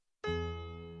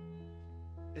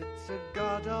It's a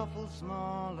god-awful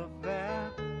small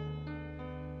affair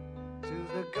to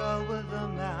the girl with the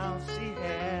mousy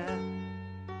hair,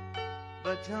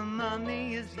 but her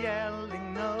mummy is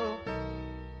yelling no,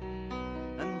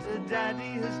 and her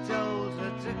daddy has told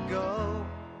her to go,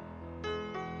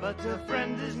 but her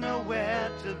friend is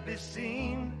nowhere to be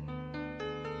seen.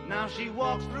 Now she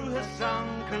walks through her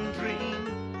sunken dream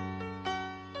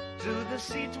to the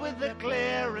seat with the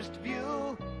clearest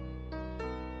view,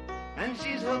 and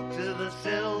she's hooked to the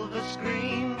silver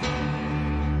screen.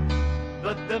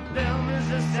 But the film is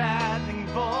a sad thing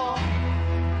for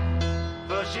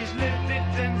she's lived it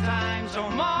 10 times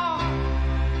or more.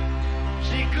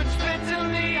 She could spit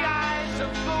in the eyes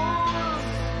of fools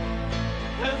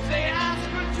if they ask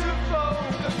her to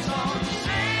focus on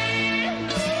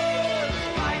sailors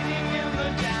fighting in the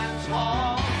dance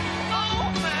hall.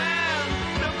 Oh man,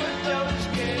 look at those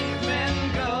cavemen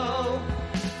go.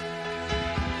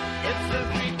 It's the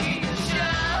freakiest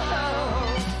show.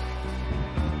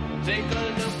 Take a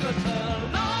look at the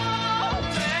low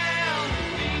man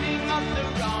beating up the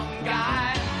wrong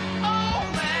guy. Oh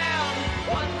man,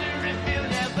 wonder if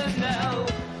you'll ever know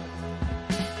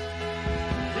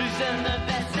who's in the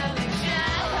best-selling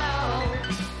show.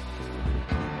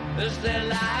 Is their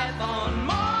life on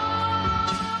Mars?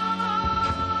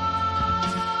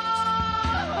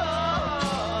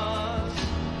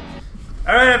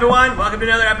 All right, everyone, welcome to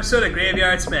another episode of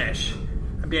Graveyard Smash.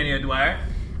 I'm Danny O'Dwyer.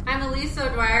 I'm Elise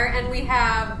O'Dwyer, and we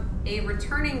have a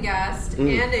returning guest and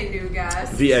a new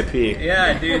guest. VIP.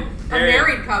 Yeah, dude. A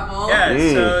married couple. Yeah,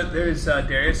 so there's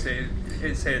Darius. Say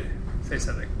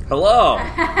something. Hello.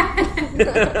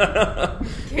 Kayla,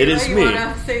 It is you me. want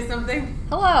to say something?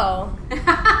 Hello. Okay,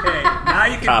 now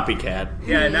you can. Copycat.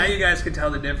 Yeah, now you guys can tell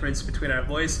the difference between our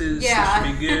voices. Yeah. It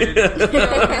should be good.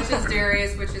 Which is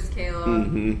Darius, which is Kayla.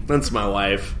 Mm-hmm. That's my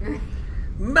wife.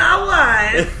 My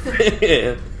wife.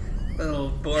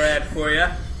 Little Borat for you.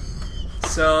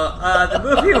 So, the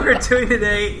movie we're doing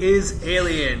today is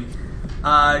Alien.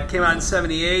 It came out in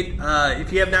 1978.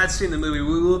 If you have not seen the movie,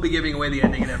 we will be giving away the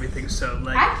ending and everything. So,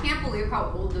 I can't believe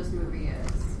how old this movie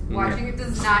is. Watching it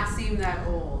does not seem that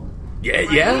old. Yeah,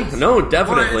 Right? yeah. No,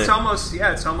 definitely. well,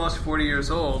 it's almost 40 years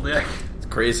old. Yeah, It's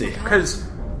crazy. because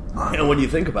And when you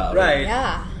think about right. it.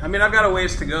 Yeah. I mean, I've got a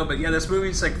ways to go, but yeah, this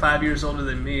movie's like 5 years older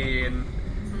than me, and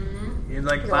in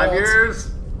like You're 5 old.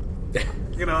 years,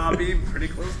 I'll be pretty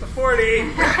close to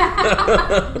 40,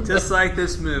 just like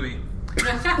this movie.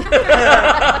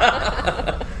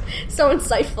 So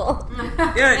insightful.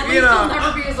 Yeah, At least he'll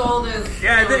never be as old as...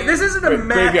 Yeah, Billy. this isn't a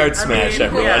math... Graveyard Smash,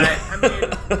 everyone.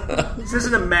 Yeah, this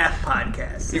isn't a math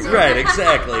podcast. Right,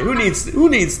 exactly. Who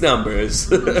needs numbers?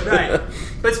 Right.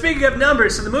 But speaking of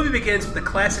numbers, so the movie begins with the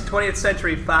classic 20th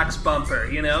century Fox bumper,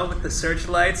 with the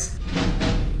searchlights.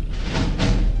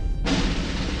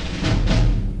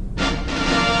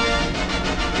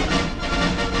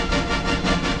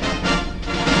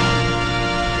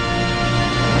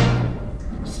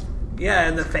 Yeah,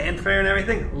 and the fanfare and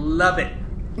everything. Love it.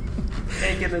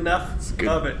 Can't get enough.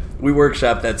 Love it. We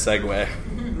workshopped that segue.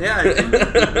 Yeah.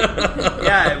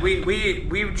 Yeah,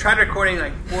 we tried recording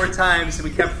like 4 times and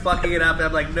we kept fucking it up, and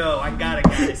I'm like, no, I got it,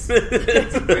 guys. We're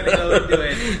gonna go and do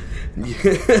it.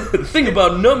 The thing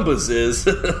about numbers is...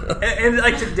 And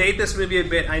like, to date this movie a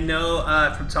bit, I know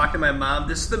from talking to my mom,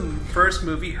 this is the first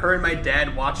movie her and my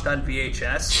dad watched on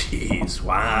VHS. Jeez,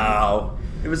 wow.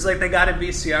 It was like they got a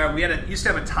VCR. We used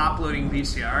to have a top-loading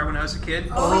VCR when I was a kid.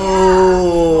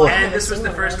 Oh. And this was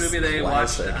the first movie they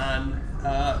Classic. watched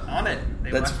on it.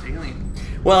 They watched Alien.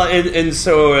 Well, and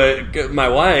so my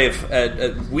wife,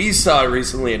 we saw it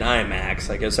recently in IMAX.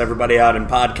 I guess everybody out in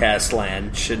podcast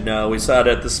land should know. We saw it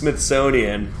at the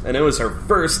Smithsonian, and it was her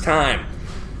first time.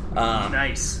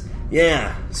 Nice.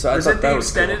 Yeah, so Was I it thought the that was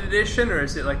extended cool. edition, or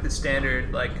is it like the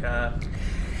standard, like...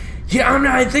 Yeah,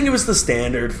 I think it was the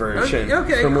standard version.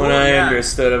 Okay, from cool, what I yeah.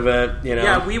 understood of it,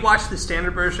 Yeah, we watched the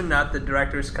standard version, not the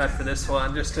director's cut for this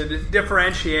one, just to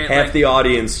differentiate. Half the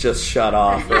audience just shut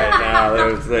off right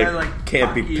now. They like,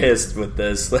 can't be fuck you. pissed with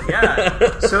this.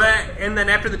 Yeah. So, and then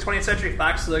after the 20th Century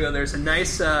Fox logo, there's a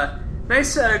nice,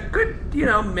 good,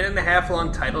 minute and a half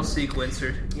long title sequence.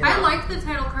 I liked the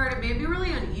title card. It made me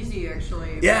really uneasy,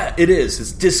 actually. Yeah, it is.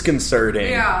 It's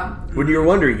disconcerting. Yeah. When you're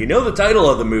wondering, the title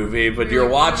of the movie, but you're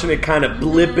watching it kind of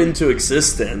blip into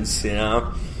existence,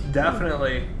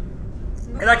 Definitely.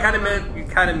 And I kind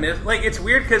of miss, like, it's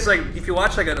weird because, like, if you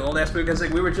watch, like, an old-ass movie, because,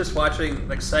 like, we were just watching,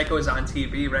 like, Psycho is on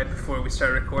TV right before we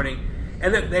started recording,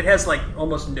 and it has, like,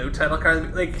 almost no title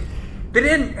card. Like, they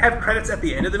didn't have credits at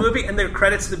the end of the movie, and the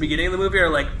credits at the beginning of the movie are,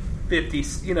 like, 50,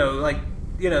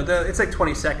 it's like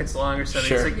 20 seconds long or something.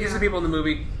 Sure. It's like, these are people in the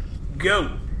movie,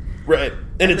 go. Right.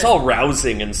 And it's all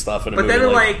rousing and stuff in a but movie.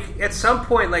 then, like, at some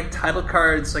point, like, title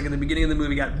cards, like, in the beginning of the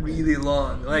movie got really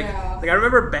long. Like, I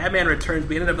remember Batman Returns,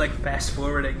 we ended up, like,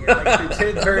 fast-forwarding it, like,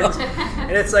 through 10 turns.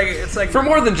 And it's like... For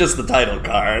more than just the title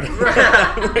card.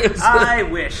 I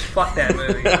wish. Fuck that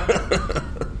movie.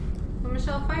 Well,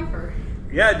 Michelle Pfeiffer.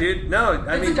 Yeah, dude. No,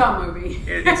 I It's mean... a dumb movie.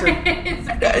 It's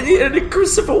And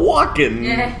Christopher Walken.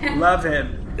 Yeah. Love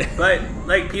him. But,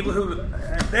 like, people who...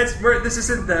 This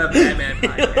isn't the Batman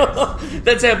podcast.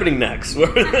 That's happening next. Dude,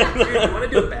 you want to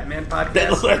do a Batman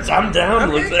podcast? I'm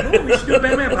down. Okay, cool. We should do a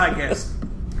Batman podcast.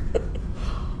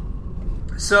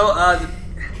 So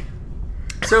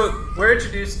we're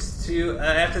introduced to,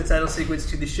 after the title sequence,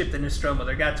 to the ship, the Nostromo.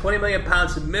 They got 20 million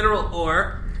pounds of mineral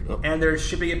ore, and they're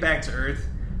shipping it back to Earth.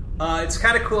 It's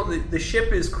kind of cool. The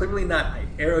ship is clearly not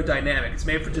aerodynamic. It's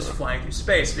made for just flying through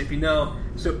space. And if you know,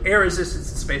 so air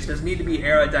resistance in space doesn't need to be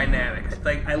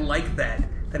aerodynamic. I like that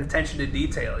attention to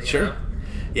detail. You know?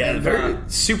 Yeah, very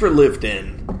super lived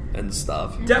in and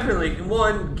stuff. Definitely.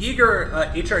 One,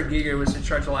 Giger, H.R. Giger was in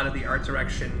charge of a lot of the art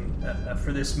direction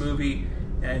for this movie.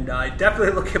 And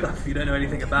definitely look him up if you don't know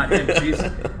anything about him. Jeez.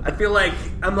 I feel like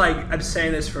I'm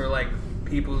saying this for like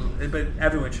people, but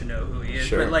everyone should know who he is.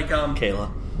 Sure. But like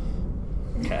Kayla.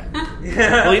 Okay.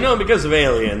 Well, you know him because of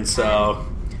Alien, so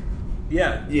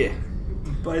yeah.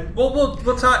 But we'll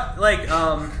talk like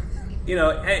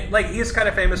like he's kind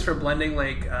of famous for blending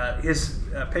like his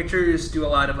pictures do a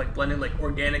lot of like blending like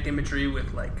organic imagery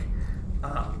with like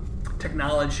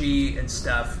technology and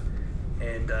stuff.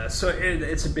 And so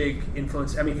it's a big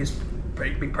influence. I mean, he's a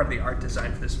big part of the art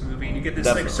design for this movie. And you get this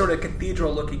like sort of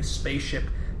cathedral-looking spaceship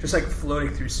just like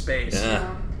floating through space.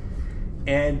 Yeah.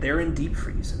 And they're in deep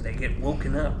freeze, and they get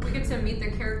woken up. We get to meet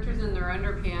the characters in their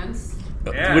underpants.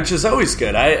 Yeah. Which is always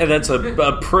good. That's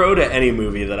a pro to any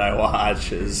movie that I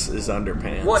watch is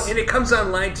underpants. Well, and it comes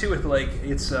online too with like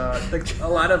it's like a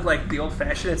lot of like the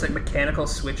old-fashioned. It's like mechanical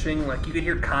switching. Like you can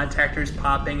hear contactors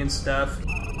popping and stuff.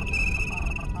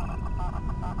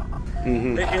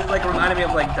 Mm-hmm. It like reminded me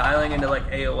of like dialing into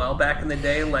like AOL back in the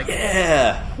day. Like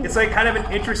it's like kind of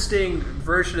an interesting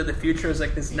version of the future. It's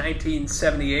like this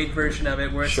 1978 version of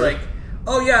it where it's like,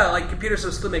 oh yeah, like computers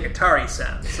will still make Atari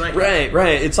sounds. Like, right.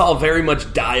 It's all very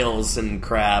much dials and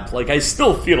crap. Like I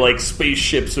still feel like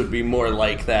spaceships would be more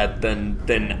like that than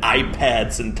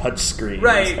iPads and touchscreens.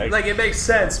 Right, like it makes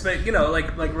sense. But you know,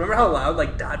 like remember how loud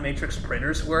like dot matrix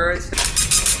printers were?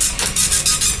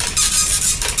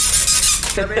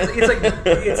 I mean, it's like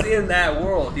it's in that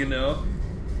world, you know,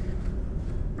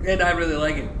 and I really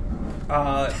like it.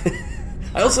 I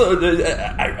also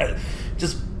I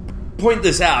just point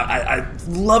this out. I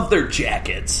love their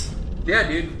jackets. Yeah,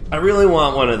 dude. I really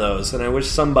want one of those, and I wish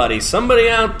somebody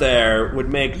out there would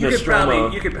make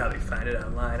Nostromo. You could probably find it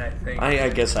online. I think. I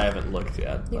guess I haven't looked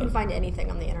yet. You can find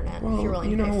anything on the internet if you're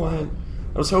willing to pay for it.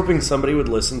 I was hoping somebody would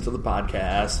listen to the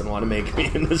podcast and want to make me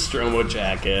a Nostromo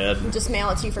jacket. Just mail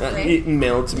it to you for free.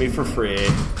 Mail it to me for free.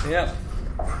 Yeah.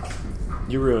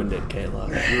 You ruined it, Kayla.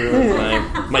 You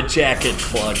ruined my jacket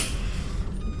plug.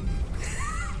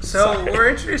 So we're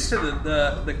introduced to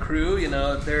the crew. You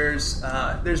know, there's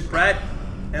Brett,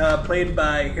 played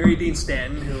by Harry Dean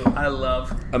Stanton, who I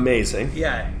love. Amazing.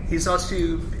 Yeah, he's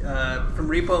also from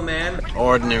Repo Man.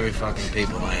 Ordinary fucking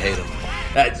people. I hate them.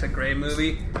 It's a great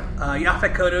movie.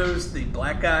 Yaphet Kotto's the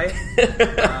black guy.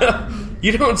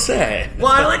 You don't say.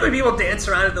 Well, I like when people dance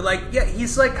around it. They're like, yeah,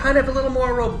 he's like kind of a little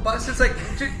more robust. It's like,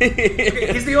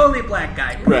 he's the only black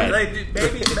guy. Right. Like,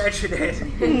 maybe you mention it.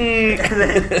 And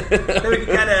then we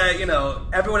can kind of, you know,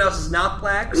 everyone else is not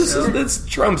black. This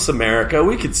Trump's America.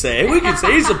 We could say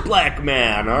he's a black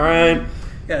man, all right?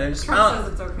 Yeah, there's... Trump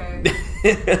says it's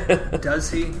okay.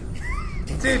 Does he?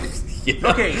 Dude,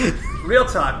 okay, real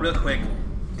talk, real quick.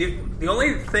 The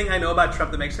only thing I know about Trump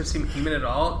that makes him seem human at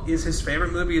all is his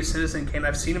favorite movie is Citizen Kane.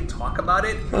 I've seen him talk about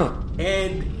it,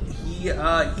 and he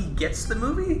gets the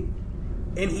movie,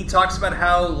 and he talks about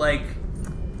how like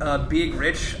being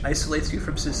rich isolates you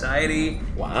from society.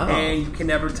 Wow, and you can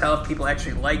never tell if people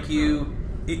actually like you.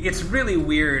 It's really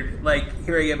weird. Like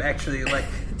hearing him actually like.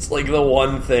 It's like the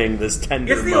one thing, this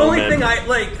tender moment. It's the only thing I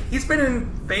like. He's been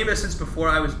famous since before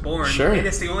I was born. Sure. And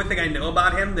it's the only thing I know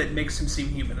about him that makes him seem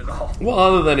human at all. Well,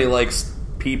 other than he likes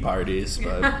pee parties,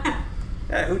 but...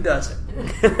 Yeah, who doesn't?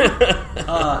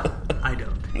 I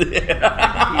don't. Pee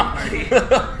party.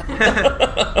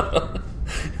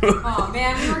 Oh,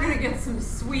 man, we were going to get some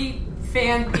sweet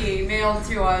fan pee mailed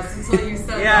to us until you said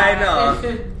that. Yeah, I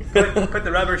know. Put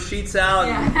the rubber sheets out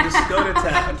and just go to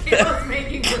town. Caleb's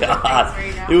making good things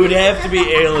right now. It would have to be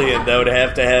Alien that would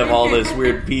have to have all this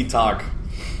weird pee talk.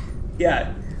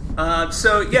 Yeah. And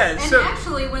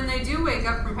actually, when they do wake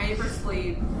up from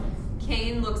hypersleep,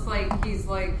 Kane looks like he's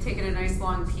like taking a nice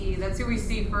long pee. That's who we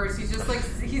see first. He's just like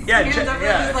he stands up with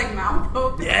his like mouth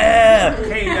open. Yeah,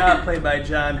 Kane, played by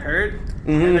John Hurt.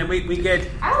 And then we get.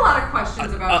 I have a lot of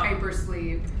questions about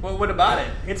hypersleep. Well, what about it?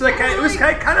 It's like it was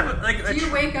kind of like. Do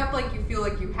you wake up like you feel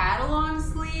like you had a long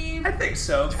sleep? I think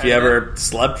so. Have you ever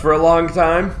slept for a long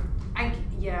time?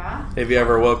 Yeah. Have you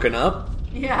ever woken up?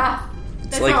 Yeah.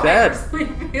 It's That's like how that.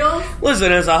 hypersleep feels.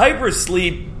 Listen, as a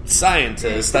hypersleep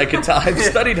scientist, I could I've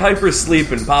studied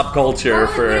hypersleep in pop culture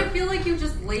for. I feel like you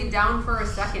just laid down for a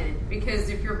second because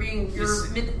if you're being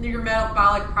your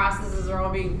metabolic processes are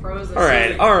all being frozen.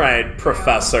 All right,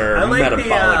 Professor. I like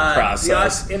metabolic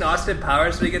process. in Austin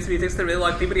Powers when he gets to be takes the really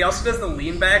long thing, but he also does the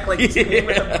lean back like he's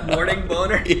with a morning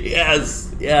boner.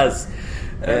 Yes. That's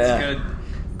good.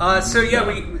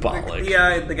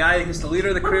 The guy who's the leader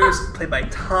of the crew is played by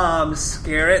Tom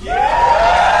Skerritt.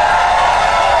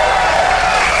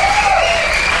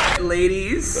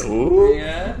 Ladies. Ooh.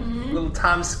 Yeah. Little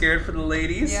Tom Skerritt for the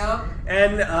ladies. Yep.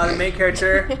 And the main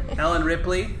character, Ellen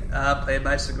Ripley, played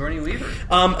by Sigourney Weaver.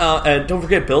 And don't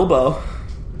forget Bilbo.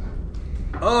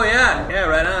 Oh, yeah,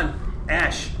 right on.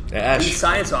 Ash. Ash. He's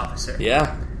science officer.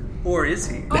 Yeah. Or is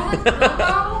he?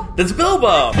 Oh, That's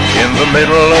Bilbo. In the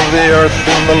middle of the earth,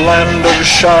 in the land of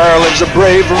Shire, lives a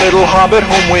brave little hobbit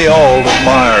whom we all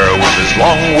admire. With his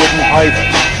long wooden pipe,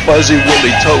 fuzzy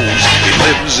woolly toes, he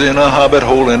lives in a hobbit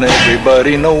hole and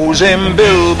everybody knows him.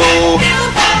 Bilbo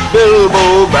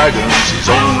Baggins, he's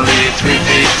only 3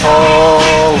 feet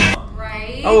tall.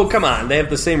 right. Oh, come on. They have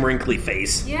the same wrinkly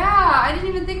face. Yeah, I didn't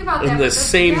even think about that. And the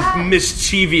same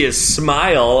mischievous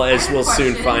smile, as we'll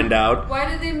soon find out. Why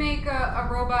did they make a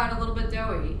robot a little bit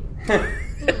doughy?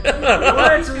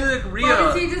 What? So look real. Why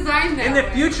does he design that In the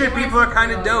way? future, people are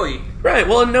kind of doughy. Right,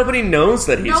 well, nobody knows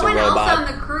that he's No a one else robot. on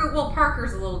the crew. Well,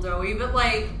 Parker's a little doughy, but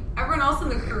like everyone else on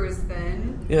the crew is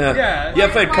thin. Yeah.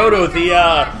 Yep, Why at Kodo, make a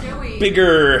robot the doughy?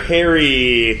 bigger,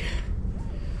 hairy...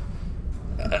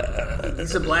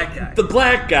 He's a black guy. The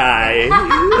black guy.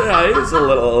 Yeah, he's a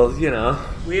little,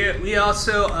 We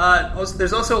also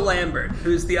there's also Lambert,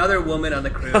 who's the other woman on the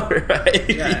crew. Right?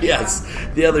 Yeah. Yes,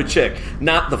 the other chick,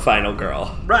 not the final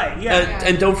girl. Right? Yeah.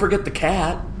 And don't forget the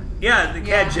cat. Yeah, the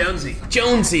cat Jonesy.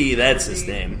 Jonesy, that's his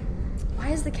name. Why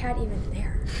is the cat even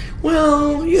there?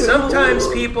 Well, Sometimes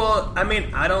people,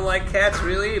 I don't like cats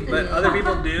really, but other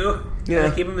people do. Yeah.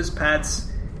 They keep them as pets.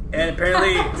 And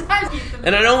apparently,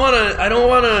 and I don't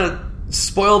want to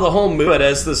spoil the whole movie, but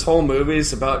as this whole movie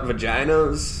is about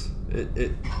vaginas,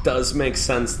 it does make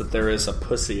sense that there is a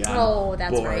pussy on Oh,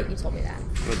 that's board. right. You told me that.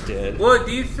 It did. well,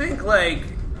 do you think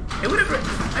it would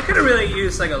have? I could have really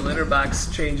used a litter box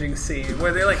changing scene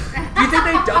where they're do you think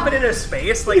they dump it into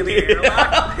space in the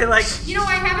airlock? They're I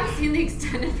haven't seen the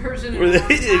extended version in a long time.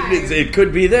 It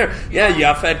could be there. Yeah,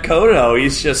 Yaphet Kodo,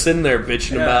 he's just in there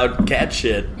bitching about cat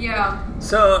shit. Yeah.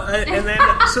 So and then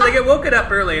they get woken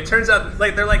up early. It turns out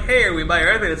they're like, hey, are we by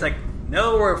Earth? And it's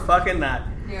no, we're fucking not.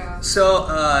 Yeah. So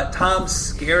Tom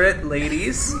Skerritt,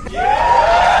 ladies.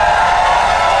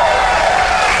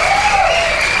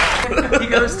 He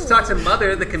goes to talk to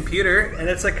Mother, the computer, and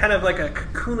it's kind of like a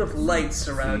cocoon of lights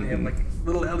around him, like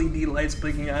little LED lights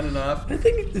blinking on and off. I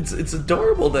think it's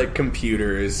adorable that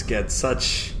computers get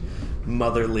such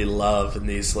motherly love in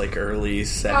these early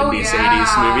 70s,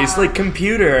 80s movies.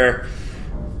 Computer,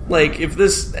 if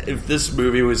this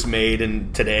movie was made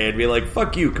in today, I'd be like,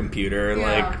 fuck you, computer.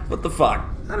 Yeah. What the fuck?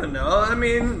 I don't know.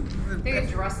 They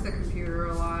address the computer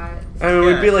a lot. It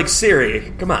would be like,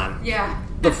 Siri, come on. Yeah.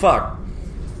 The fuck?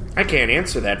 I can't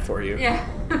answer that for you. Yeah.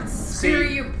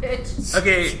 Siri, you bitch.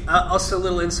 Okay, also a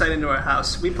little insight into our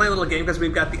house. We play a little game because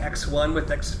we've got the X1 with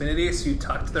Xfinity, so you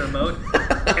talk to the remote.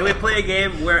 And we play a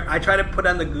game where I try to put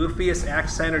on the goofiest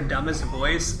accent or dumbest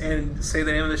voice and say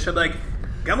the name of the show,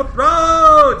 Game of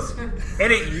Thrones!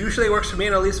 And it usually works for me,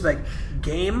 and Elise will be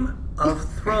Game of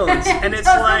Thrones. And it's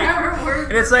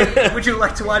would you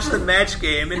like to watch the match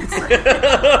game? And it's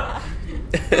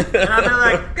and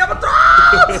I'll be Game of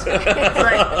Thrones!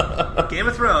 It's Game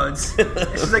of Thrones.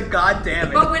 It's just God damn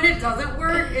it. But when it doesn't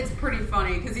work, it's pretty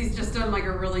funny because he's just done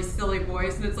a really silly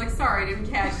voice, and it's sorry, I didn't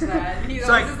catch that. And he's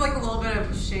always just a little bit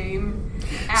of shame.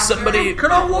 After. Somebody,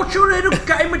 can I watch your little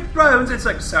Game of Thrones? It's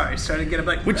sorry, starting to get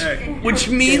which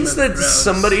means that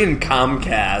somebody in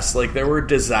Comcast, there were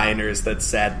designers that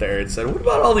sat there and said, "What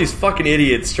about all these fucking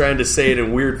idiots trying to say it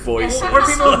in weird voices?" Or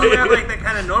people who have that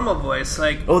kind of normal voice,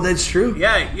 oh, that's true.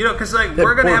 Yeah, because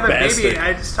we're gonna have a bastard. baby.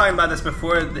 I was just talking about this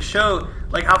before the show.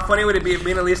 How funny would it be if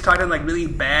me and Elise talked in really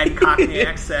bad Cockney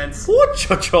accents?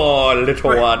 Cha-cha,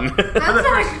 little one. That's not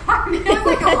a Cockney. That's a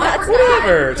leprechaun.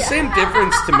 Whatever. Same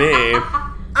difference to me.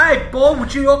 Hey, boy,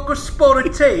 would you like a spot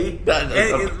of tea? That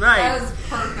was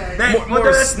perfect.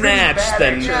 More snatched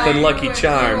than Lucky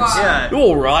Charms. Yeah.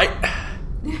 All right.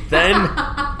 Then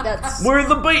we're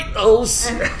the Beatles.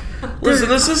 Listen,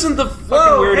 this isn't the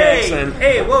fucking weird accent.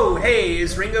 Hey,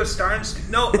 is Ringo Starr?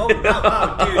 No, dude.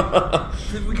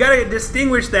 We gotta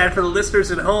distinguish that for the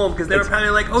listeners at home, because they were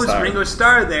probably like, is Ringo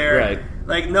Starr there? Right.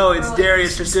 Like, no, it's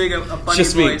Darius just doing a funny voice.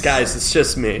 Just me, guys, it's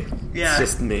just me. Yeah. It's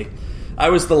just me. I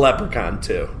was the leprechaun,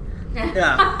 too.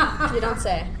 Yeah. You don't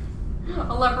say.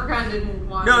 A leprechaun didn't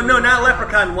want No, not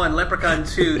Leprechaun 1, Leprechaun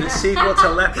 2, the sequel to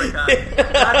Leprechaun. Not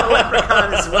the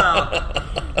Leprechaun as well.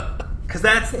 Because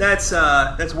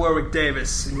that's Warwick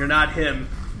Davis, and you're not him.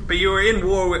 But you were in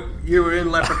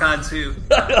Leprechaun 2.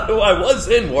 I was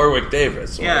in Warwick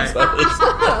Davis. Yeah.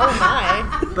 Oh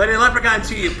my. But in Leprechaun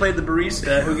 2, you played the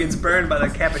barista who gets burned by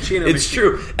the cappuccino It's machine.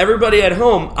 true. Everybody at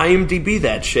home, IMDb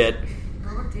that shit.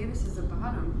 Warwick Davis is a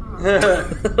bottom, huh?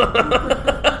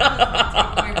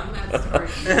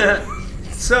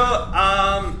 So,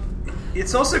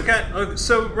 it's also kind of,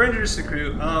 so we're introduced to the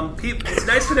crew. It's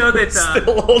nice to know that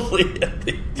Still only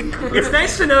it's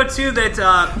nice to know too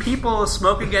that people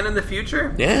smoke again in the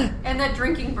future. Yeah. And that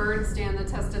drinking birds stand the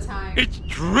test of time. It's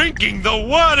drinking the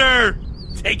water!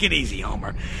 Take it easy,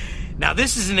 Homer. Now,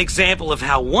 this is an example of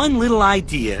how one little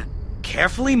idea,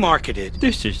 carefully marketed...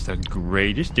 This is the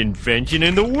greatest invention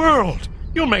in the world!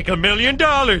 You'll make $1 million!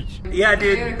 Yeah,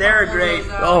 dude, they're great.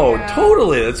 Oh,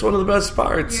 totally. That's one of the best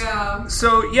parts. Yeah.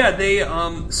 So yeah, they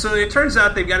so it turns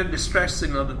out they've got a distress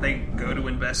signal that they go to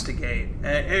investigate.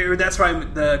 That's why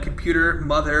the computer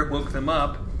mother woke them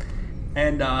up,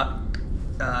 and they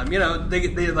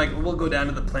like, we'll go down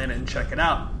to the planet and check it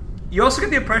out. You also get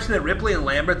the impression that Ripley and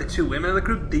Lambert, the two women in the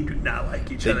group, they do not like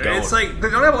each other. Don't. It's like they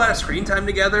don't have a lot of screen time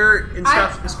together and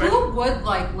stuff. Who would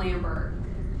like Lambert?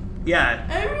 Yeah.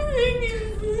 Everything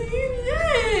is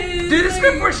Dude, this is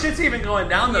before shit's even going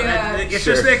down, though. Yeah. It's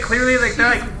just that clearly, like, they're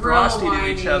like Real frosty to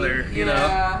whiny. each other, you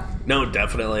know? No,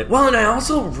 definitely. Well, and I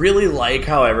also really like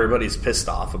how everybody's pissed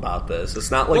off about this.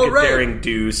 It's not like daring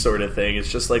do sort of thing.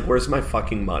 It's just like, where's my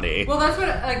fucking money? Well, that's what,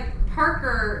 like,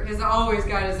 Parker has always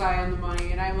got his eye on the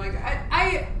money, and I'm like,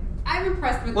 I'm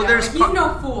impressed with that. There's Like, he's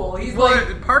no fool. He's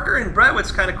like... Parker and Brett,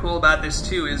 what's kind of cool about this,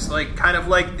 too, is, like, kind of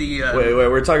like the... Wait,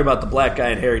 we're talking about the black guy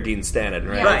and Harry Dean Stanton,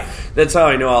 right? Yeah. Right. That's how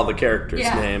I know all the characters'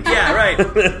 names. Yeah, right.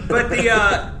 But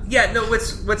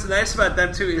what's nice about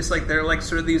them, too, is, like, they're, like,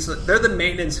 sort of these... They're the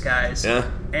maintenance guys. Yeah.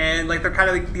 And, like, they're kind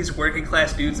of like these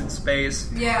working-class dudes in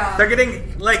space. Yeah. They're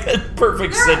getting, like...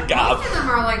 Perfect sitcom. Most of them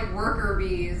are, like, worker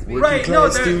bees.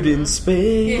 Working-class dude in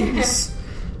space.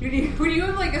 Yeah. When you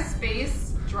have, like, a space...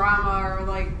 drama or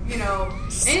like, you know,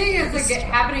 anything that's like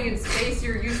happening in space,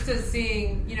 you're used to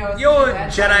seeing, you know,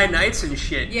 Jedi Knights and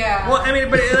shit. Yeah. Well, I mean,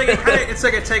 but it's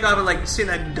like a takeoff of like seeing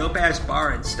that dope ass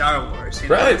bar in Star Wars. You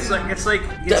know? Right. It's like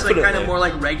Definitely. kind of more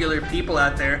like regular people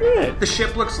out there. Right. The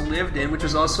ship looks lived in, which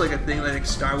is also like a thing that like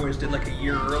Star Wars did like a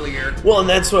year earlier. Well, and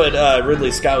that's what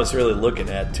Ridley Scott was really looking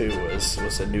at too.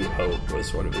 Was A New Hope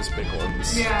was one of his big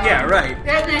ones. Yeah. Yeah. Right. And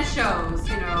that shows,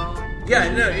 you know.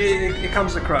 Yeah, no, it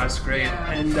comes across great,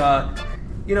 Yeah. and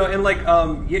you know, and like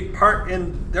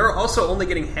and they're also only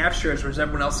getting half shares, whereas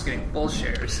everyone else is getting full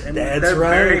shares, and That's they're right.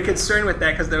 very concerned with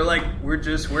that because they're like, we're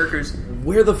just workers.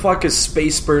 Where the fuck is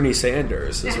Space Bernie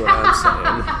Sanders? Is what I'm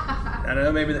saying. I don't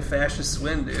know, maybe the fascists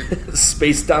win, dude.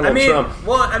 Space Donald Trump.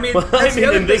 Well, I mean, that's the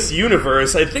other in this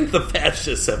universe, I think the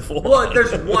fascists have won. Well,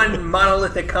 there's one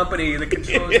monolithic company that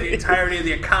controls the entirety of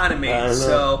the economy,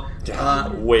 so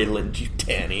Wayland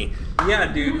Yutani.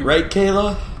 Yeah, dude. Right,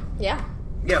 Kayla? Yeah.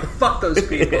 Yeah, fuck those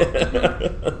people.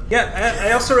 Yeah,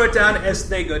 I also wrote down, as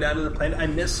they go down to the planet, I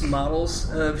miss models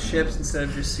of ships instead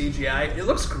of just CGI. It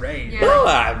looks great. Yeah.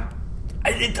 Well,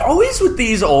 it's always with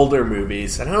these older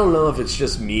movies, and I don't know if it's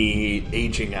just me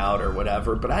aging out or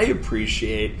whatever, but I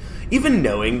appreciate, even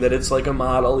knowing that it's like a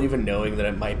model, even knowing that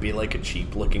it might be like a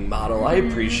cheap-looking model, I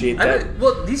appreciate that.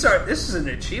 This isn't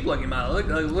a cheap-looking model. It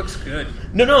looks good.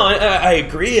 No, I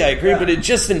agree, yeah. But it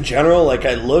just in general, like,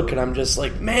 I look and I'm just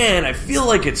like, man, I feel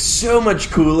like it's so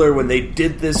much cooler when they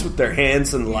did this with their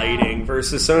hands and lighting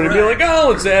versus someone to be like,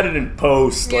 oh, it's added in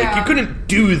post. Like, you couldn't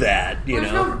do that, you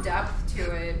There's know? no depth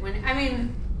to it.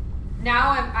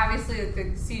 Now obviously the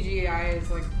CGI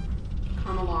is like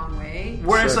come a long way.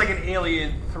 Whereas like in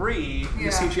Alien 3, the Yeah.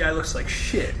 CGI looks like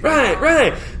shit.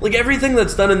 Right. Like everything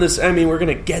that's done in this, I mean, we're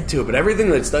going to get to it, but everything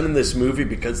that's done in this movie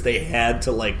because they had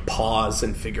to like pause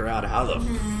and figure out how the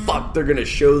fuck they're going to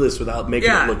show this without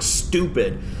making it look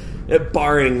stupid.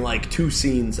 Barring like 2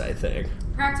 scenes, I think.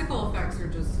 Practical effects are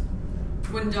just,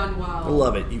 when done well. I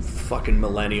love it, you fucking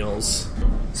millennials.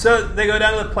 So they go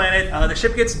down to the planet. The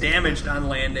ship gets damaged on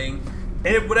landing,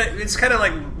 it's kind of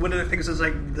like one of the things that's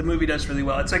like the movie does really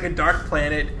well. It's like a dark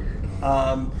planet.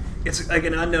 It's like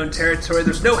an unknown territory.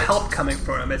 There's no help coming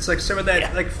for him. It's like some of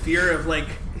that like fear of like.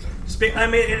 I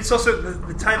mean, it's also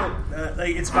the title.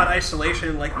 Like it's about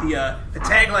isolation. Like the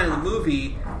tagline of the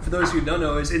movie, for those of you who don't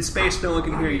know, is "In space, no one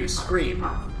can hear you scream."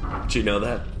 Did you know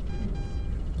that?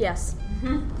 Yes.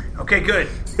 Okay, good.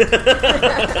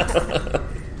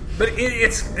 But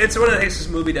it's one of the things this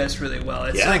movie does really well.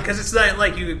 It's like because it's not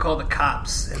like you could call the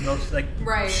cops and they'll like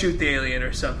shoot the alien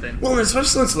or something. Well, especially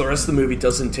since the rest of the movie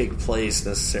doesn't take place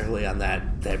necessarily on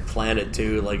that planet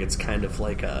too. Like it's kind of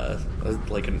like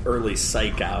like an early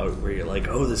Psych out where you're like,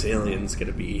 oh, this alien's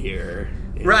gonna be here,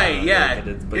 right? Yeah.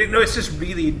 It's just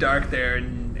really dark there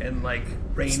and like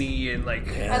rainy and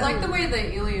like. I like the way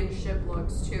the alien ship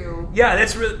looks too. Yeah,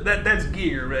 that's that's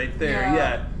gear right there.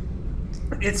 Yeah.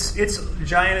 It's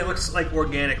giant. It looks like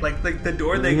organic. Like the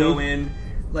door they go in,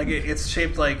 like it's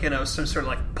shaped like some sort of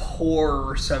like pore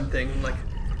or something, like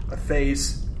a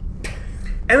face.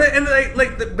 And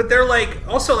but they're like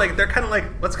also like they're kind of like,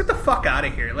 let's get the fuck out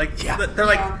of here. Like they're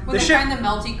like when they find the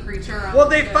melty creature. Well,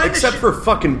 they find except for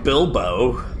fucking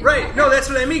Bilbo. Right? No, that's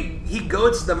what I mean. He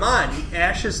goads them on.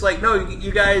 Ash is like, no,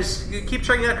 you guys keep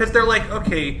trying out because they're like,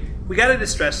 okay. We got a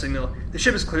distress signal. The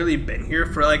ship has clearly been here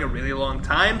for like a really long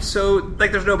time, so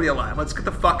like there's nobody alive. Let's get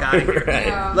the fuck out of here.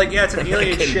 Right. Like it's an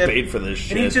alien ship. Paid for this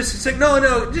shit. And he's like,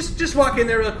 no, just walk in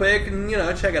there real quick and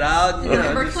check it out.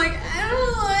 And Bert's like, I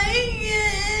don't like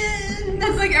it.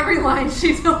 That's like every line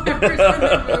she delivers in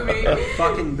the movie.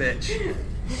 Fucking bitch.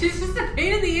 She's just a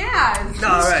pain in the ass. No,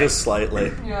 right. Just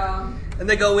slightly. Yeah. And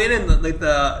they go in and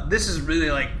this is really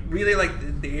like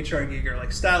the H.R. Giger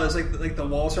like style is like the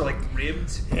walls are like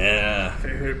ribbed. Yeah. For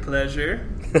her pleasure.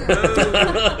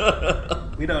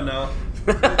 We don't know.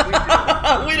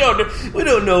 we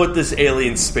don't know what this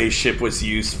alien spaceship was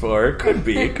used for. It could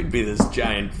be this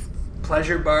giant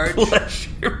pleasure barge. To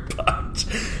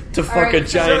fuck a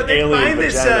giant alien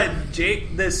vagina. So they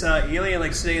find this alien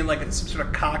like sitting in like some sort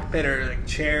of cockpit or like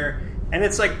chair. And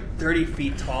it's like 30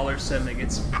 feet tall or something.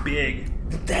 It's big.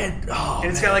 And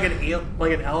it's got like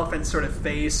an elephant sort of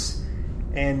face.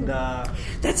 And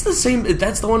that's the same.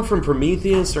 That's the one from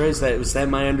Prometheus, right? Was that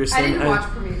my understanding? I didn't watch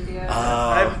Prometheus.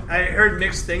 I heard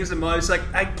mixed things. And I was like,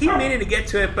 I keep meaning to get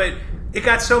to it, but it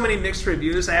got so many mixed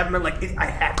reviews. I haven't been like, I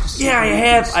have to see.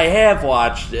 Yeah, I have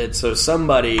watched it, so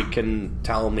somebody can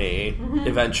tell me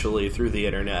eventually through the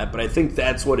internet. But I think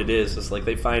that's what it is. It's like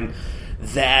they find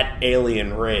that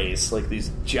alien race, like these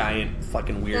giant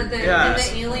fucking weird. And the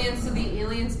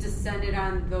aliens descended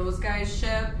on those guys'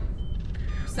 ship.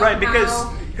 Somehow, right,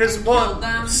 because killed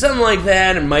them. Something like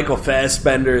that, and Michael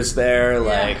Fassbender's there.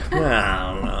 Like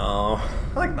I don't know.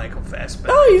 I like Michael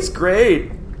Fassbender. Oh, he's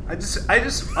great. I just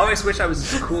always wish I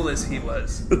was as cool as he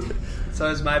was. So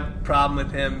that's my problem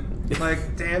with him.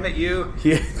 Like, damn it, you!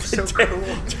 Yeah, so cool.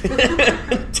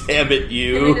 Damn it,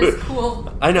 you! And it is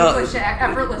cool. I know.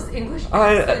 Effortless English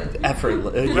accent.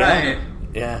 Effortless. Right.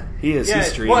 Yeah, he is. Yeah,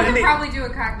 He's street. He could probably do a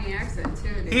Cockney accent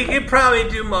too. He could probably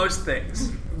do most things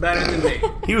better than me.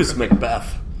 He was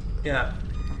Macbeth. Yeah.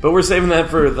 But we're saving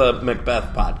that for the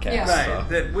Macbeth podcast. Yeah. Right.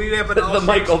 So. We have the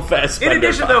Michael Fassbender. In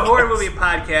addition to podcast. the horror movie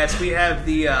podcast, we have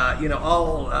the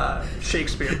all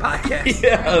Shakespeare podcast.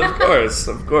 Yeah, of course.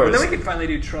 But then we can finally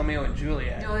do Romeo and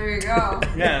Juliet. Oh, there you go.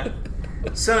 Yeah.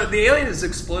 So the alien is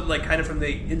exploded like kind of from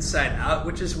the inside out,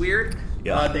 which is weird.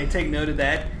 Yeah. They take note of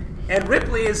that. And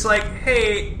Ripley is like,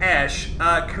 hey, Ash,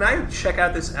 can I check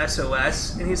out this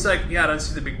SOS? And he's like, yeah, I don't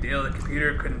see the big deal. The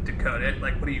computer couldn't decode it.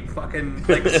 Like, what are you, fucking,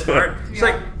 like, smart? She's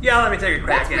like, yeah, let me take a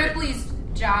crack at it. That's Ripley's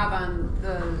job on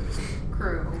the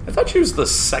crew. I thought she was the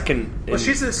second. Well,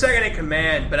 she's the second in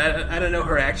command, but I don't know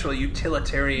her actual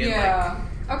utilitarian,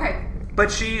 Okay.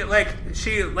 But she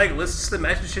listens to the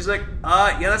message. She's like,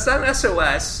 yeah, that's not an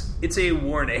SOS. It's a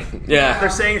warning. Yeah.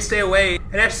 They're saying stay away.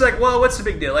 And Ash's like, well, what's the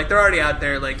big deal? Like, they're already out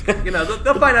there. Like,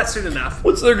 they'll find out soon enough.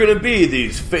 What's there gonna be?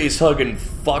 These face-hugging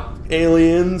fuck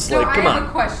aliens? So like, come I on. have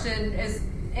a question. As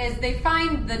they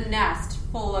find the nest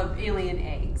full of alien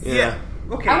eggs. Yeah.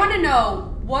 Okay. I want to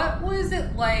know, what was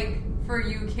it like for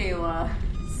you, Kayla,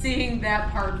 seeing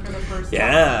that part for the first time?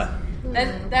 Yeah.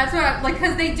 That's what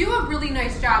because they do a really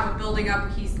nice job of building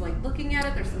up. He's like looking at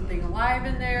it. There's something alive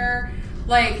in there.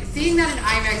 Like seeing that in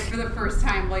IMAX for the first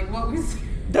time. Like what was?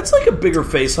 That's like a bigger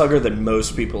face hugger than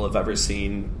most people have ever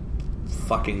seen.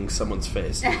 Fucking someone's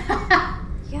face. Yeah,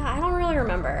 I don't really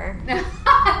remember.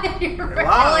 You're right.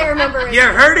 All I remember is... You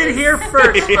heard it here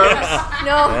first, folks.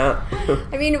 No. Yeah.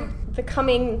 I mean, the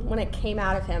coming when it came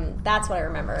out of him. That's what I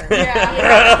remember.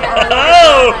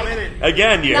 Oh!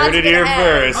 Again, you heard it here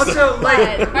first. Also, like,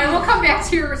 all right, we'll come back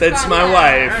to your response. That's my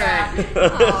wife.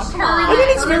 I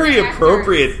think it's very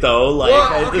appropriate, though.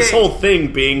 Like, this whole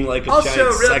thing being like a also,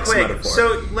 giant real sex quick, metaphor.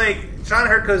 So, like, John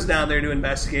Hurt goes down there to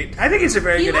investigate. I think he's a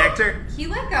very good actor. He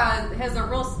has a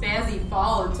real spazzy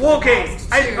fall into Well, the okay, nest,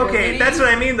 too, doesn't he? that's what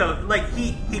I mean though. Like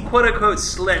he quote unquote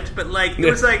slipped, but like it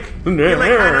was like he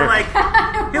like kind of like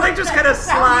he like just kind of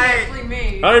slide.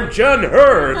 I'm John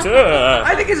Hurt.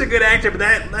 I think he's a good actor, but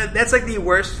that's like the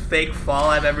worst fake fall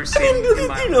I've ever seen.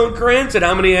 I mean, granted,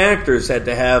 how many actors had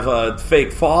to have a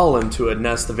fake fall into a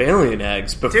nest of alien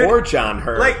eggs before John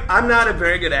Hurt? Like, I'm not a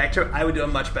very good actor. I would do a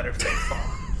much better fake fall.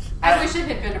 I wish it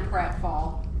had been a Pratt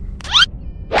fall.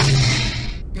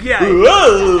 Yeah.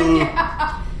 Whoa!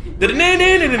 Yeah. That's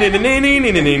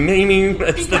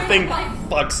the thing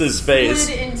fucks his face.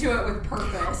 Slid into it with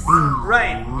purpose.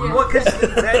 Right. Yeah. Well, because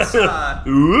that's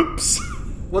Oops.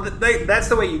 well, that's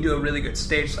the way you do a really good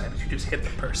stage slam. Is you just hit the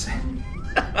person.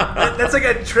 That's like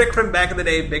a trick from back in the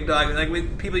day, Big Dog.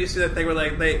 Like people used to do that thing where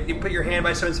like you put your hand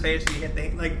by someone's face and you hit the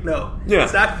no. Yeah.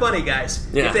 It's not funny, guys.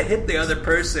 Yeah. You have to hit the other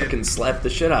person. Can slap the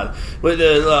shit out. But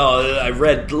I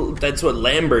read that's what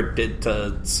Lambert did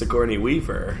to Sigourney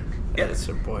Weaver. Yeah. That's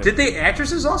her point. Did the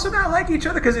actresses also not like each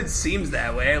other? Because it seems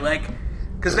that way. Like,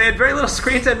 because they had very little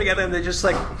screen time together, and they're just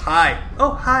like, "Hi,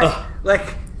 oh hi,"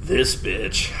 like this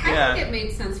bitch. I think it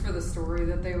made sense for the story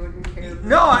that they wouldn't care.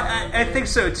 No, I think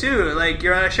so too. Like,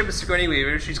 you're on a ship with Sigourney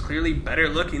Weaver. She's clearly better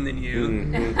looking than you.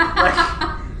 Mm-hmm.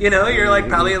 Like, you're like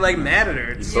probably like mad at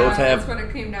her. Yeah, that's what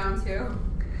it came down to.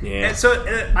 Yeah. And so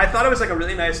I thought it was like a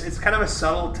really nice. It's kind of a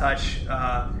subtle touch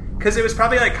because it was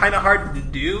probably like kind of hard to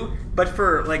do, but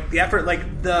for like the effort,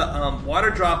 like the water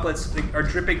droplets are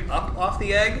dripping up off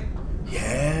the egg.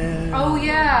 Yeah. Oh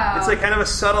yeah. It's like kind of a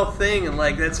subtle thing, and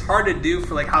like that's hard to do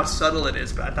for like how subtle it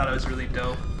is. But I thought it was really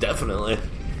dope. Definitely.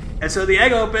 And so the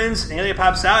egg opens, and alien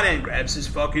pops out and grabs his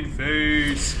fucking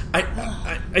face.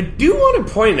 I do want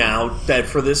to point out that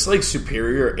for this like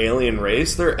superior alien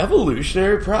race, their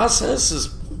evolutionary process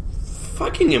is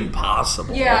fucking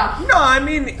impossible. Yeah. No, I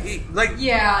mean like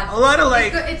yeah, a lot of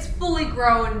like it's fully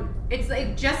grown. It's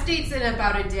like gestates in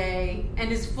about a day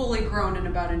and is fully grown in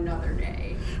about another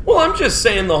day. Well, I'm just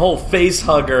saying the whole face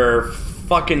hugger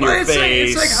fucking your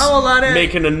face, it's like how a lot of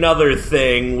making another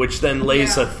thing, which then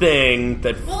lays a thing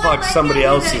that fucks somebody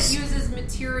else's. That it uses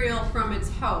material from its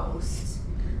host.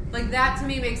 Like that to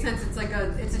me makes sense. It's like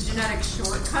it's a genetic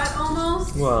shortcut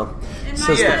almost. Well,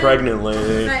 says the pregnant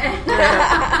lady.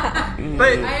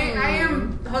 But I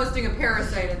am hosting a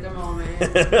parasite at the moment.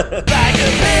 Like a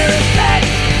parasite,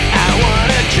 I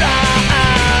wanna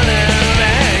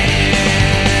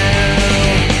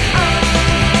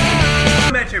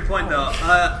Back to your point though,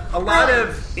 a lot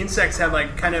of insects have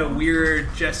like kind of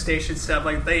weird gestation stuff.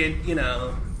 Like they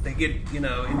get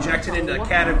injected into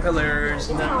caterpillars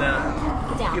and then you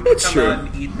come out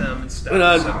and eat them and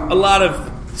stuff. A lot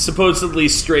of supposedly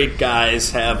straight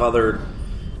guys have other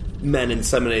men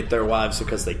inseminate their wives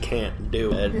because they can't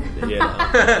do it.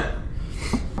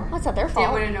 What's that their fault?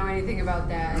 I wouldn't know anything about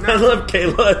that. I love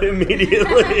Kayla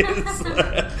immediately.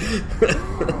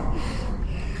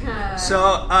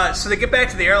 So they get back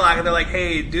to the airlock and they're like,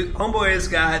 "Hey, dude, homeboy's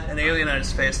got an alien on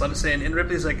his face. Let us in." And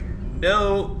Ripley's like,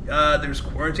 "No, there's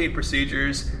quarantine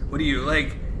procedures. What do you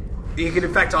like? He could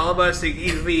infect all of us. He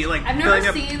could be like." I've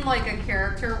never seen like a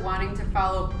character wanting to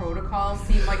follow protocol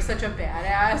seem like such a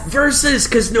badass. Versus,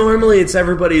 because normally it's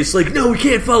everybody's like, "No, we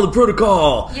can't follow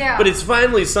protocol." Yeah. But it's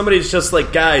finally somebody's just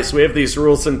like, "Guys, we have these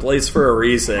rules in place for a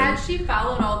reason." Had she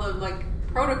followed all the like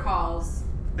protocols,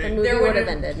 the movie would have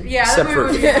ended. Yeah, except for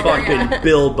fucking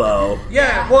Bilbo.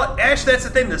 Yeah, well, Ash, that's the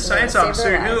thing. The science save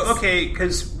officer their knew. lives. Okay,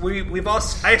 because we've all.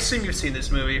 I assume you've seen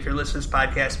this movie if you're listening to this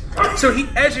podcast. So he,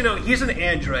 as you know, he's an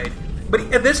android.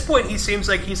 But at this point, he seems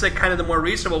like he's like kind of the more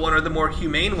reasonable one or the more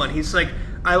humane one. He's like,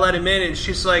 I let him in, and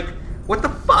she's like, "What the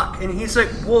fuck?" And he's like,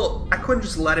 "Well, I couldn't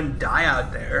just let him die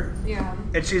out there." Yeah.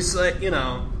 And she's like,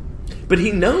 But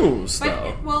he knows,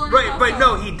 though. But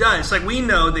no, he does. Like, we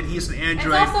know that he's an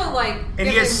android. It's also like, and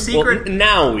he has secret. Well,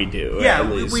 now we do. Yeah, at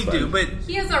least, we do. But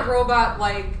he has a robot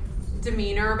like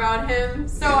demeanor about him.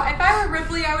 So if I were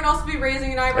Ripley, I would also be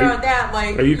raising an eyebrow at that.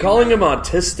 Like, are you calling him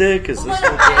autistic? Is this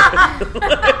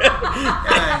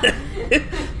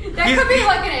that could be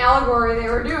like an allegory they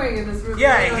were doing in this movie.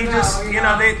 Yeah, he just, they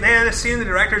had a scene in the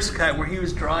director's cut where he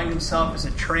was drawing himself as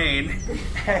a train.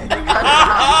 And they cut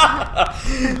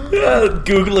it out.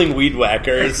 Googling weed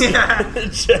whackers. Yeah.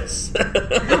 Just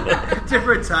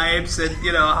different types and,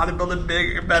 how to build a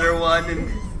bigger, better one.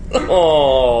 And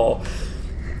oh.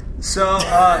 So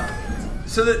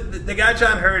So they got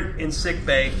John Hurt in sick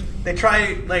bay. They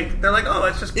try, they're like, oh,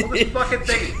 let's just pull this fucking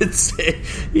thing.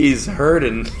 He's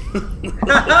hurting.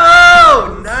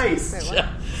 Oh, nice.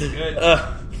 Good.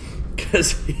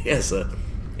 Because he has a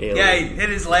alien. Yeah, he hit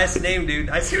his last name, dude.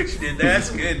 I see what you did there. That's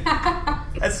good.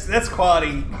 That's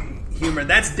quality humor.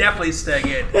 That's definitely staying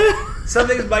in. Some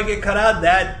things might get cut out.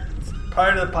 That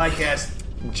part of the podcast.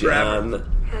 John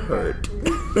Hurt.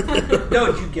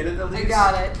 No, did you get it, Elise? I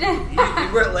got it.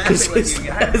 You weren't laughing like you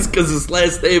got it. Because his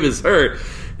last name is Hurt,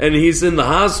 and he's in the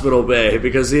hospital bay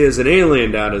because he has an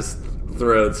alien down his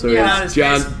throat. So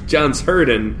John's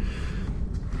hurting.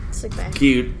 Sick bay.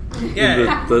 Cute.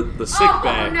 Yeah. The sick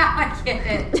bay. Oh, now I get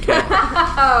it. Okay.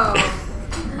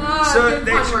 Oh, good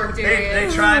fun work, they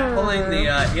tried pulling the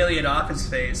alien off his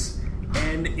face,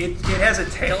 and it has a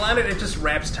tail on it. It just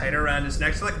wraps tighter around his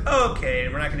neck. So okay,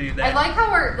 we're not going to do that. I like how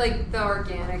the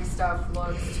organic stuff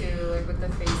looks too, like with the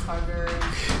face hugger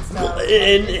and stuff.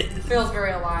 It feels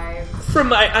very alive. From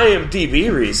my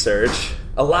IMDb research,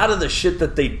 a lot of the shit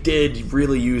that they did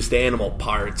really used animal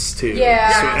parts too.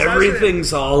 Yeah. So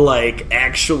everything's all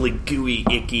actually gooey,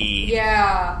 icky.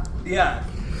 Yeah. Yeah.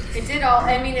 It did all.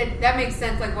 I mean, that makes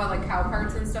sense. Like cow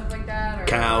parts and stuff like that. Or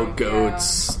cow,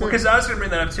 goats. Well, because I was going to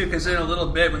bring that up too. Because in a little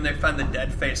bit, when they find the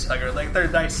dead face hugger, they're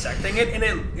dissecting it, and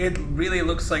it really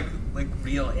looks like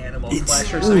real animal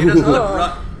flesh or something.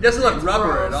 It doesn't look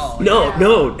rubber at all. No, It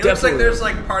definitely. looks like there's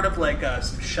part of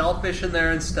some shellfish in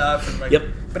there and stuff, and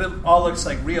but it all looks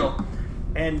real.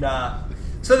 And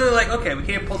so they're like, okay, we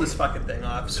can't pull this fucking thing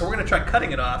off, so we're going to try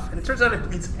cutting it off. And it turns out it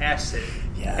bleeds acid.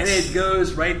 Yes. And it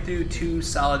goes right through 2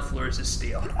 solid floors of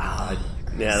steel.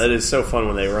 Yeah, that is so fun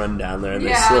when they run down there and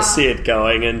they still see it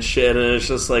going and shit, and it's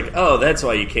just oh, that's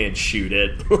why you can't shoot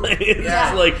it.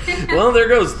 Well, there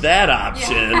goes that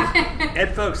option. Yeah. And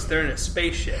folks, they're in a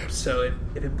spaceship, so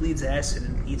if it bleeds acid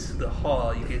and eats through the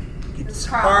hull, you get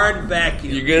hard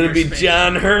vacuum. You're going to be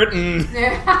John Hurton.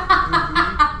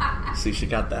 Yeah. See, she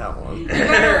got that one. You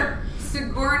better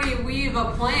Sigourney weave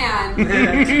a plan.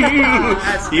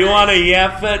 You want to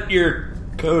yap at your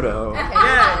Kodo.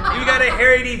 Yeah, you got a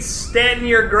Harry stand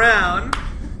your ground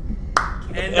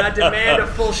and not demand a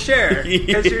full share.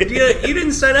 Because you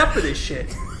didn't sign up for this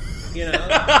shit. You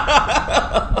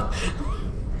know?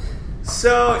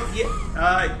 So,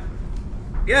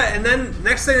 and then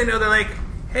next thing they know, they're like,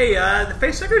 hey, the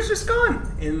facehugger's just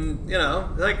gone. And, they're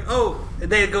like, oh,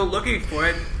 they go looking for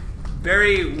it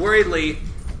very worriedly.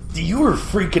 You were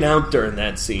freaking out during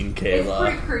that scene,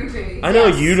 Kayla. It's pretty creepy. I know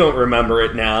you don't remember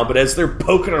it now, but as they're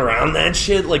poking around that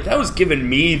shit, that was giving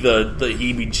me the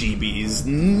heebie-jeebies,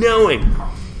 knowing...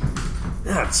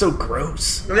 it's so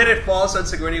gross. And then it falls on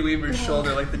Sigourney Weaver's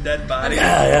shoulder like the dead body.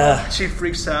 Yeah. She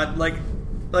freaks out, like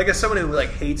as someone who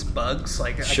hates bugs.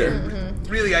 I can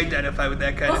really identify with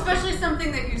that kind of thing. Especially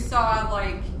something that you saw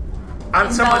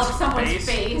on someone's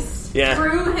face yeah.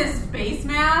 through his face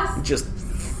mask. Just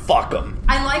fuck him.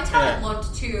 I liked how it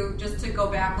looked too. Just to go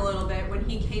back a little bit, when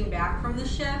he came back from the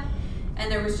ship,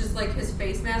 and there was just his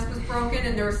face mask was broken,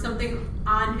 and there was something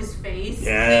on his face.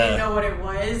 Yeah. They didn't know what it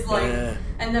was.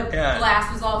 And the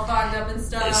glass was all fogged up and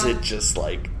stuff. Is it just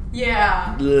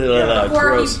Yeah.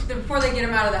 Gross. Before they get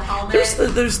him out of the helmet.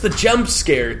 There's the jump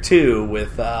scare too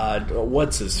with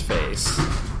what's his face?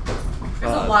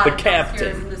 There's a lot the of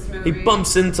captain. in this movie. He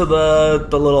bumps into the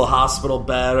little hospital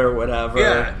bed or whatever.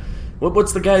 Yeah.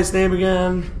 What's the guy's name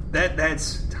again?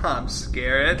 That's Tom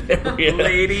Skerritt. Yeah.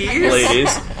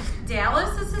 Ladies.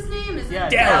 Dallas is his name, isn't it?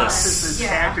 Dallas is his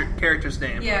character's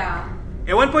name. Yeah.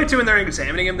 At one point too, when they're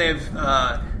examining him, they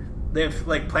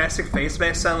have plastic face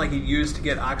masks on, you use to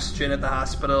get oxygen at the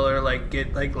hospital, or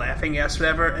get laughing gas, or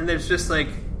whatever. And there's just a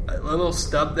little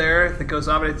stub there that goes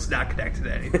off, and it's not connected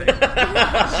to anything.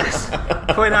 Just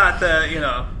point out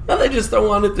Well, they just don't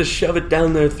want it to shove it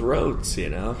down their throats,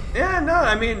 Yeah, no,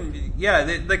 I mean,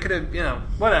 they could have,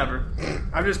 whatever.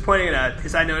 I'm just pointing it out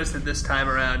because I noticed it this time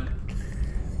around.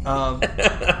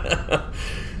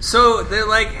 So they're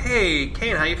like, hey,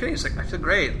 Kane, how you feeling? He's like, I feel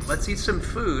great. Let's eat some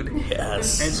food.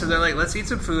 Yes. And so they're like, let's eat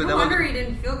some food. No wonder he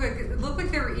didn't feel good. It looked like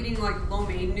they were eating lo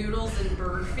mein noodles and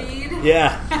bird feed.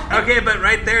 Yeah. Okay, but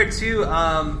right there too,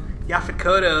 Yaphet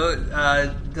Kotto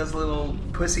does a little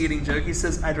pussy eating joke. He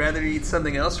says, I'd rather eat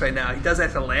something else right now. He does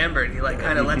that to Lambert. He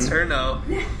kind of lets her know.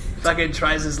 Fucking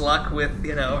tries his luck with,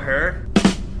 her.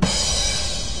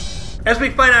 As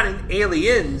we find out in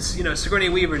Aliens, Sigourney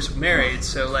Weaver's married,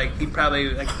 so he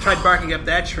probably tried barking up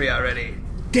that tree already.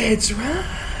 That's right.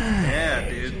 Yeah,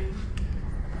 dude.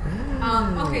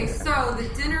 Okay, so the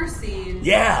dinner scene.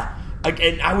 Yeah.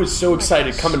 And I was so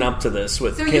excited coming up to this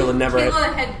with Kayla.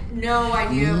 Kayla had no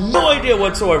idea. No idea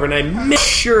whatsoever. And I made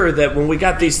sure that when we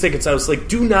got these tickets, I was like,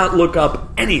 do not look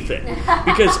up anything.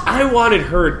 Because I wanted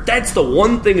her... That's the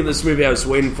one thing in this movie I was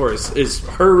waiting for is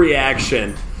her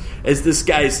reaction as this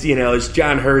guy's, as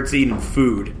John Hurt's eating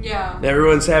food. Yeah. And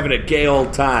everyone's having a gay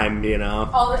old time, And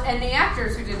the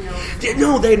actors who didn't know.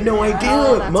 No, they had no idea.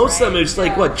 Oh, Most of them, it was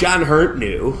like, what, John Hurt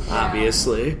knew,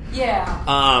 obviously.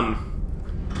 Yeah.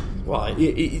 Well,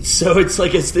 so it's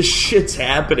like as this shit's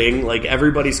happening, like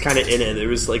everybody's kind of in it. It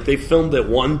was like they filmed it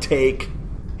one take,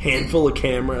 handful of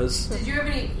cameras. Did you have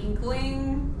any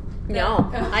inkling? No,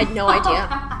 I had no idea.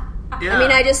 Yeah. I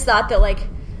mean, I just thought that like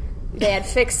they had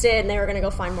fixed it and they were going to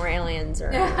go find more aliens,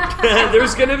 or.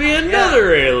 There's going to be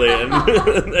another alien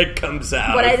that comes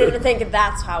out. But I didn't think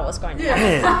that's how it was going to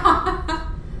happen.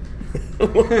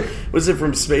 Was it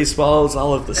from Spaceballs?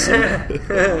 All of the same.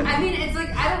 I mean, it's like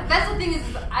that's the thing is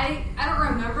I don't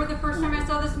remember the first time I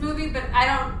saw this movie, but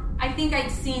I think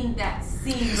I'd seen that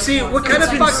scene before. See, what kind of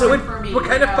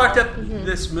fucked up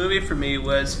this movie for me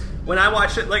was when I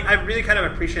watched it. Like, I really kind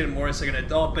of appreciated it more as like an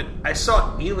adult, but I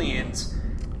saw Aliens.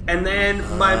 And then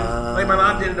my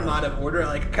mom did them out of order,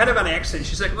 like kind of on accident.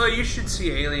 She's like, "Well, you should see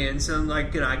Aliens," and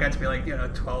like I got to be like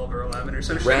 12 or 11 or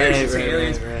something. She's like, "You should see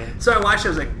Aliens." Right. So I watched it. I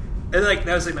was like, and like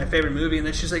that was like my favorite movie. And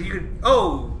then she's like,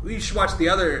 "You should watch the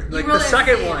other, like the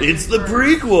second one." It's the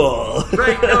prequel,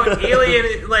 right? No,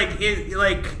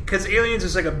 Alien, because Aliens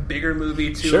is like a bigger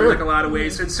movie too, in like a lot of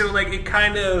ways. And so like it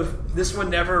kind of this one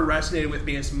never resonated with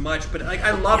me as much. But like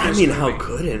I love this movie. How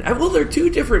couldn't? Well, they're two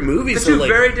different movies. They're two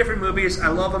very different movies. I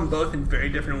love them both in very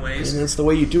different ways. And that's the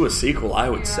way you do a sequel, I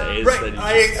would say. Right,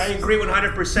 I agree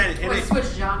 100%. And switch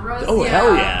genres. Oh,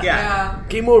 hell yeah.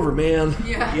 Game over, man.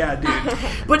 Yeah, dude.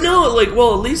 But no,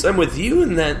 at least I'm with you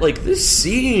in that, this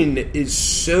scene is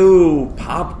so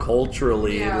pop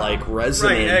culturally,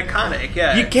 resonant. Right, iconic,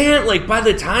 yeah. You can't, by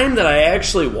the time that I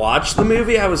actually watched the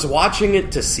movie, I was watching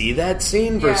it to see that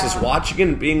scene versus watching it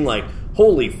and being like,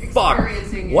 holy fuck,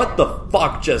 what the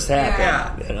fuck just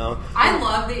happened? Yeah. I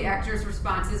love the actor's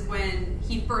responses when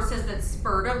he first has that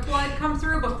spurt of blood come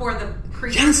through before the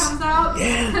creature comes out.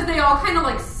 Because they all kind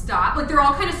of stop. They're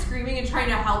all kind of screaming and trying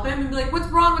to help him and be like, what's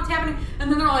wrong, what's happening?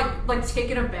 And then they're like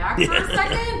taking him back for a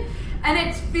second. And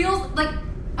it feels like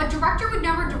a director would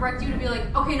never direct you to be like,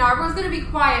 okay, now everyone's going to be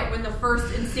quiet when the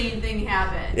first insane thing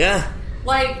happens. Yeah.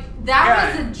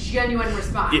 That was a genuine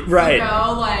response.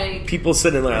 Right. People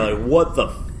sitting there what the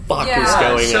fuck is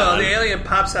going on? So the alien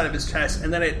pops out of his chest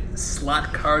and then it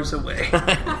slot cars away.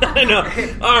 I know.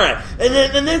 All right.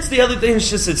 And that's the other thing.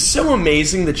 It's so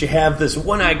amazing that you have this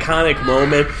one iconic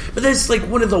moment, but there's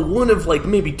one of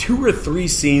maybe 2 or 3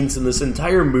 scenes in this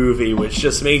entire movie which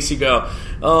just makes you go,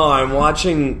 oh, I'm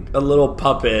watching a little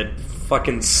puppet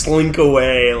fucking slink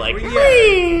away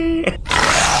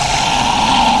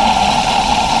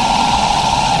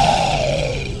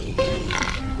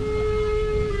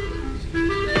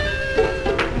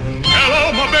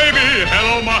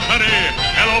Hello, my honey.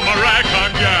 Hello, my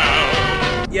ragtime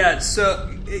gal. Yeah, so...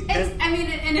 It's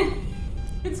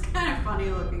kind of funny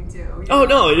looking, too. Oh,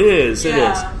 no, it is. Yeah. It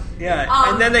is. Yeah,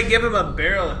 and then they give him a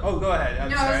barrel. Oh, go ahead.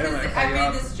 I'm sorry. I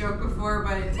made this joke before,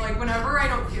 but it's whenever I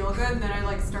don't feel good and then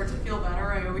I start to feel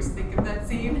better, I always think of that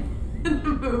scene in the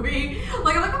movie.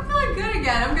 I'm feeling good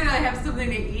again. I'm gonna have something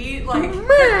to eat. Something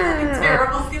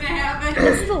terrible's gonna happen.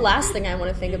 That's the last thing I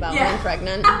want to think about when I'm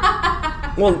pregnant.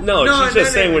 Well, no, she's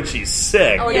just saying when she's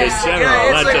sick in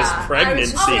general, not just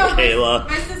pregnancy, Kayla.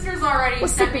 My sister's already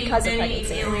sent me many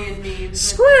alien memes.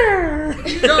 Square!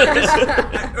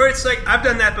 Or it's I've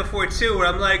done that before too, where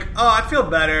I'm like, oh, I feel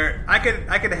better. I could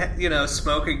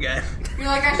smoke again. You're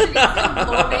like, I should eat some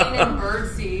clothing and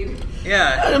birdseed.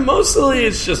 Yeah. Mostly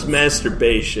it's just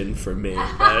masturbation for me. Who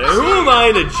am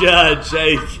I to judge?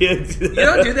 You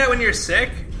don't do that when you're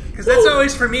sick? Because that's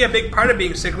always, for me, a big part of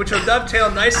being sick, which will dovetail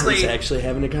nicely... I was actually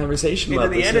having a conversation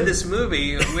about this. the end of this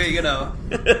movie, where,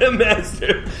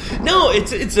 No,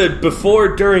 it's a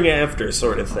before, during, after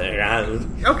sort of thing.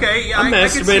 Okay, yeah, I'm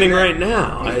masturbating right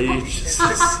now.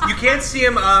 You can't see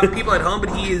him, people at home,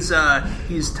 but he's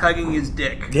tugging his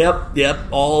dick. Yep,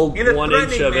 all in a 1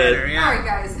 inch of manner, it. Yeah. Alright,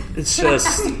 guys. It's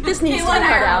just... This needs to be cut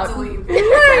out.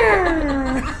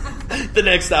 The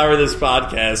next hour of this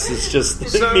podcast is just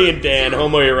me and Dan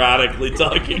homoerotically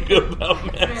talking about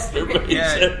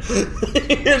masturbation.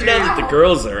 And now that the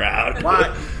girls are out.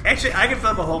 Wow. Actually, I could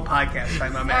film a whole podcast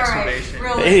talking about masturbation.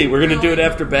 Right, really, hey, we're going to do it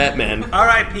after Batman.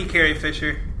 R.I.P. Carrie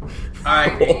Fisher.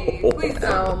 R.I.P.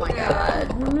 Oh my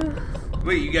god.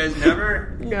 Wait, you guys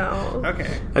never? No.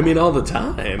 Okay. I mean, all the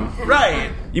time. Right.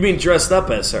 You mean dressed up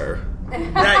as her?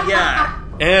 Yeah.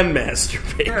 and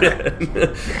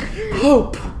masturbated.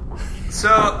 Hope.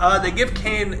 So they give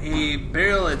Kane a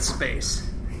burial in space.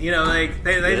 You know, like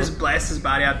they just blast his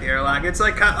body out the airlock. It's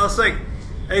like I was like,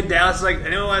 hey, Dallas, like I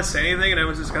didn't want to say anything, and I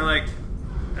was just kind of like,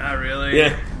 not really.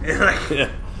 Yeah.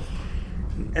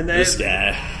 And then This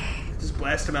guy, just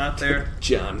blast him out there.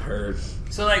 John Hurt.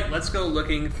 So like, let's go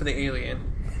looking for the alien.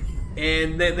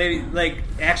 And they like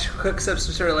Ash hooks up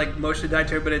some sort of like motion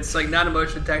detector, but it's like not a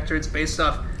motion detector. It's based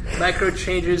off micro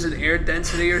changes in air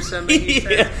density or something. He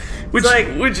says.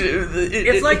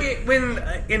 It's like when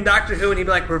in Doctor Who, when he'd be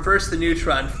like reverse the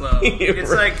neutron flow.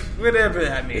 It's like whatever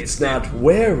that means. It's not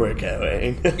where we're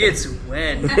going. It's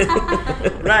when.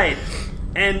 Right.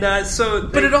 And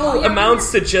but it all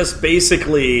amounts to just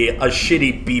basically a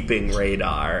shitty beeping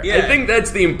radar. Yeah. I think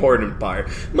that's the important part.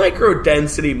 Micro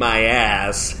density, my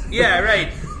ass. Yeah,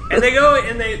 right. And they go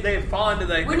and they fall into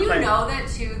the. When you know that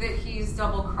too, that he's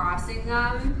double crossing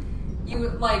them, you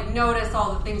like notice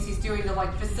all the things he's doing to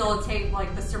like facilitate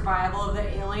like the survival of the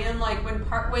alien. Like when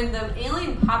the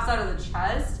alien pops out of the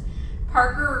chest,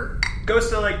 Parker goes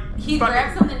to like he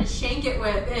grabs something to shank it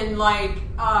with, and like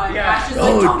Ash is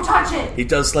like, don't touch it. He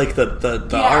does like the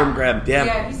arm grab.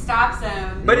 Yeah, he stops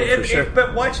him. But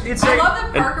but watch, it's I like,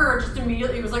 love that Parker just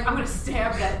immediately was like, I'm gonna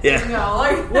stab that thing. Yeah.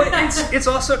 Like, well, it's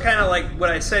also kind of like what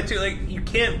I said too. Like you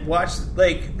can't watch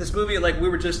like this movie like we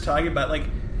were just talking about. Like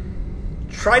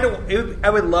I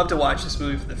would love to watch this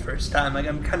movie for the first time. Like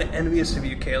I'm kind of envious of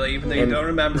you, Kayla, even though you don't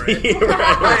remember it.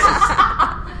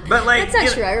 But like, that's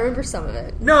not true. I remember some of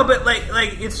it. No, but like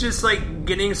it's just like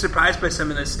getting surprised by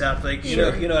some of this stuff. Like you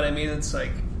know what I mean. It's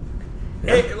like,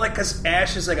 like because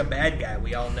Ash is like a bad guy.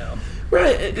 We all know,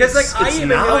 right? Because like I even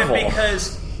novel. know it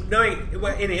because knowing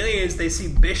in Aliens they see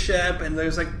Bishop and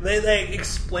there's like they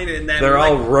explain it in that they're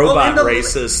all like, robot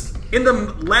racist. In the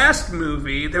last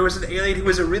movie, there was an alien who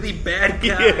was a really bad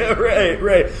guy. Yeah,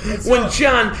 right. When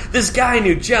this guy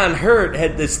knew John Hurt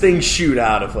had this thing shoot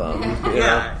out of him.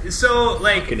 Yeah. So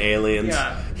like fucking aliens.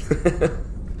 Yeah.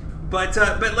 But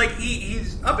like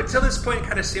he's up until this point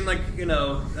kind of seemed like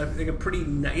like a pretty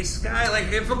nice guy,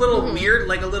 like if a little weird,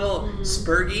 like a little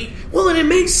spurgy. Well, and it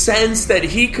makes sense that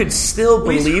he could still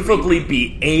believably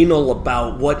be anal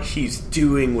about what he's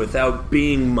doing without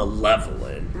being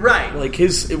malevolent. Right. Like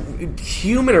his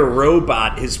human or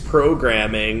robot, his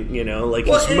programming, like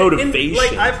his motivation.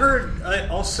 Like I've heard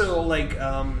also like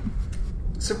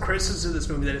some criticism of this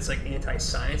movie that it's like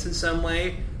anti-science in some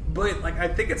way. But like I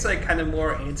think it's like kind of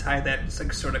more anti that it's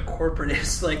like sort of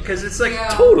corporatist, like because it's like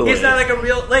totally it's not like a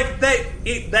real like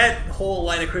that whole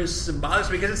line of criticism bothers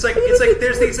me because it's like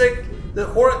there's these like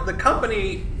the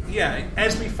company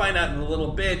as we find out in a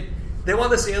little bit they want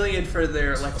this alien for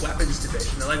their like weapons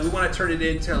division. They're like we want to turn it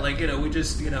into like we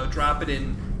just drop it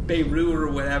in Beirut or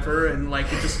whatever and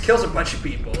like it just kills a bunch of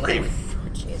people like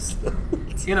which is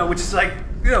like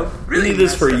really we need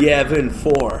this for Yavin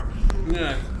 4.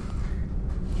 Yeah.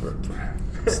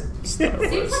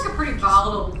 Seems like a pretty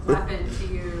volatile weapon to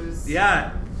use.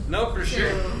 Yeah, no, for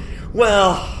sure.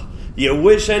 Well, you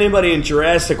wish anybody in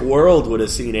Jurassic World would have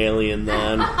seen Alien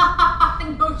then.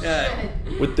 No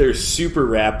shit. With their super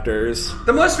raptors.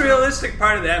 The most realistic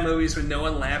part of that movie is when no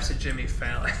one laughs at Jimmy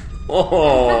Fallon.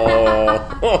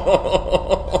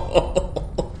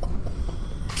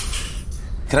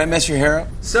 Can I mess your hair up?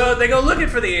 So they go looking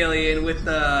for the alien with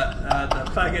the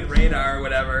fucking radar or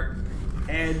whatever.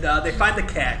 And they find the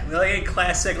cat. Like in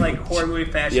classic horror movie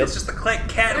fashion. Yep. It's just the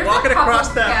cat walking across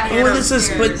the. Well, this is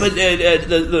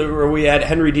where we had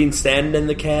Henry Dean Stanton and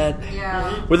the cat.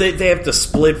 Yeah. Where they have to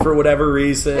split for whatever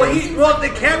reason. Well, the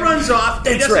cat runs off.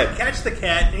 He doesn't right. catch the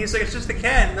cat, and he's like, "It's just the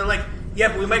cat." And they're like, "Yeah,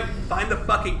 but we might find the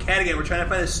fucking cat again. We're trying to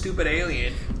find this stupid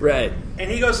alien." Right. And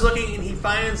he goes looking, and he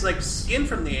finds skin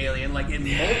from the alien, it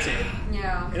molted.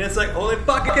 Yeah. And it's like, holy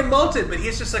fucking molted. But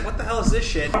he's just like, what the hell is this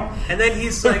shit? And then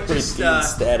he's like, just.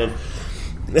 And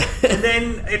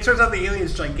then it turns out the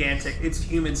alien's gigantic. It's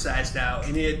human sized now,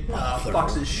 and it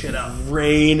fucks his shit up.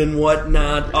 Rain and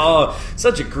whatnot. Oh,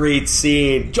 such a great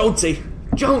scene. Jonesy.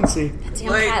 Damn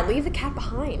cat, leave the cat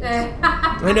behind.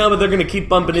 I know, but they're gonna keep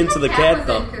bumping into the cat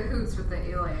though. In cahoots with the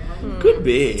alien. Could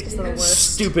be.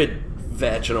 Stupid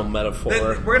vaginal metaphor.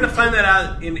 We're going to find that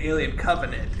out in Alien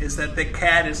Covenant, is that the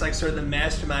cat is sort of the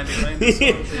mastermind behind this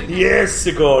whole thing. Yes,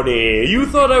 Sigourney, you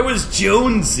thought I was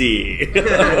Jonesy.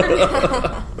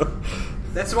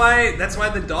 That's why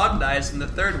the dog dies in the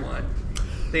third one.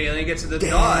 The alien gets the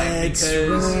dog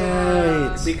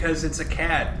because it's a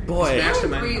cat. Boy,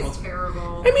 Alien 3 is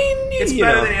terrible. I mean, it's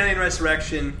better than Alien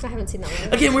Resurrection. I haven't seen that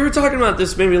one. Again, we were talking about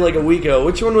this maybe a week ago.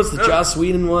 Which one was the Joss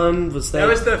Whedon one? That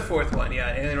was the fourth one,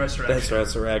 yeah, Alien Resurrection. That's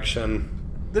Resurrection.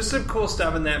 there's some cool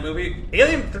stuff in that movie.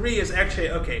 Alien 3 is actually,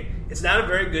 okay, it's not a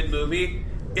very good movie.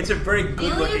 It's a very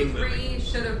good-looking movie. Alien 3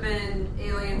 should have been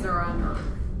Aliens Are on Earth.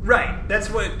 Right, that's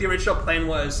what the original plan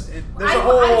was.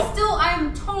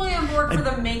 I'm totally on board for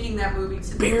them making that movie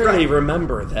today. Barely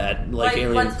remember that, like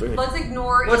Alien 3. Let's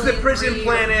ignore What's the Alien prison 3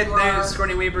 planet or- that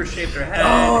Sigourney Weaver shaped her head?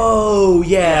 Oh,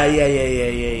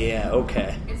 yeah,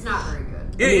 okay. It's not very good.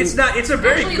 It's not. It's a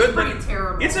very Actually, good. it's pretty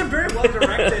terrible. It's a very well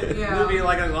directed Yeah. movie,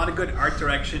 like a lot of good art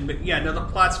direction. But yeah, no, the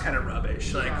plot's kind of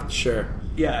rubbish. Like, Sure.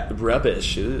 yeah,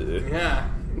 Rubbish. Ugh.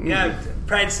 yeah.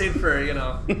 Try and save for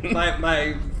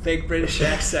my fake British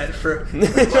accent for a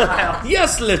while.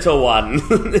 Yes, little one.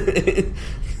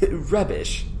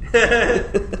 Rubbish.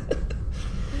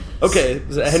 Okay,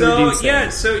 so Henry Dean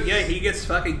Stanton. He gets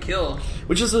fucking killed,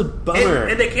 Which is a bummer.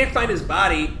 and they can't find his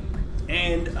body.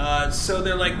 And so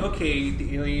they're like, okay,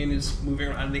 the alien is moving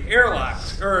around the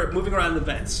airlocks, or moving around the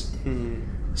vents.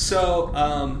 So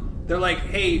they're like,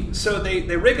 hey, so they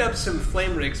rig up some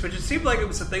flame rigs, which it seemed like it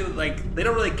was a thing that like they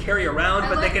don't really carry around,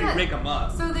 but they can rig them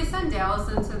up. So they send Dallas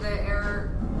into the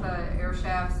air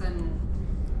shafts, and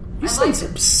He sends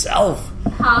himself.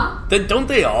 Huh? Then don't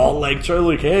they all like try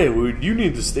like, hey, well, you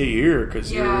need to stay here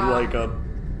because you're like a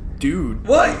dude.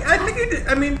 Well, I think he did.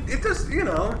 I mean, it does.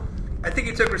 I think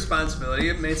he took responsibility.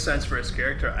 It made sense for his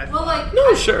character.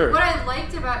 Sure. What I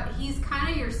liked about he's kind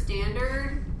of your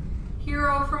standard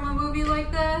hero from a movie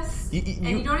like this, and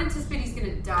you don't anticipate he's going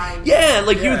to die. Yeah,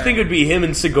 like you would think it would be him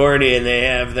and Sigourney, and they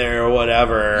have their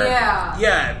whatever.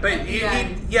 Yeah, but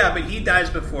he dies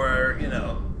before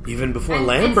Even before And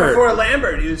Lambert. Before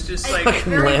Lambert, he was just like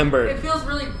Lambert. It feels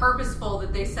really purposeful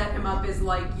that they set him up as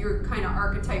like your kind of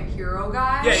archetype hero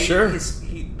guy. Yeah, sure.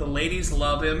 The ladies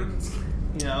love him.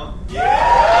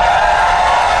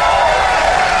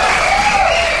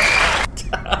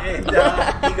 And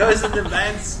he goes in the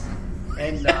vents,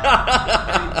 and he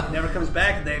never comes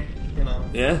back. They,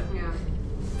 Yeah.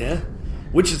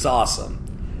 Which is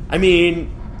awesome. I mean,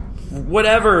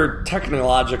 whatever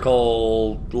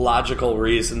logical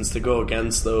reasons to go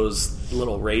against those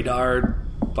little radar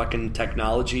fucking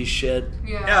technology shit.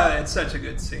 Yeah, it's such a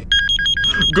good scene.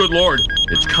 Good Lord,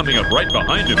 it's coming up right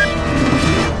behind him.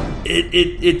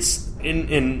 It's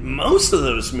in most of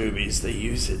those movies they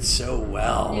use it so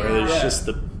well, where there's just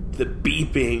the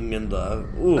beeping and the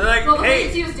ooh. The way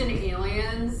it's used in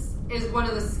Aliens is one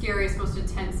of the scariest, most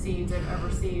intense scenes I've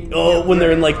ever seen. Oh, when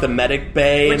they're in like the medic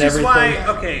bay and everything. Which is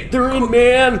why, they're in,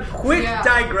 man. Quick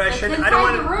digression. It's I don't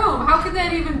want the room. How could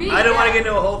that even be? I don't want to get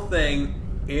into a whole thing.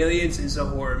 Aliens is a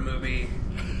horror movie.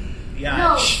 Yeah.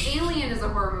 No, Alien is a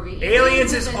horror movie.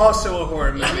 Aliens is also a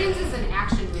horror movie. Aliens is an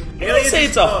action movie. I would say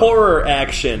it's a horror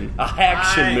action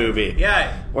movie.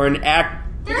 Yeah. Or an act.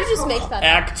 Did you just make that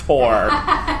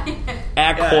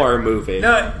Actor movie.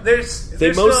 No,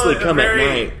 they mostly come at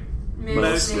night.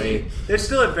 Mostly. There's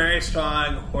still a very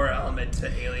strong horror element to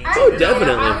Aliens.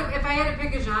 Definitely. If I had to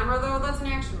pick a genre, though, that's an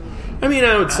action movie. I mean,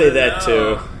 I would say that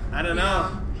too. I don't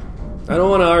know. I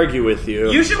don't want to argue with you.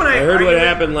 Usually when I heard argue what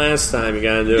happened last time, you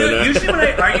gotta do it. Usually when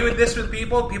I argue with this with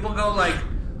people go like,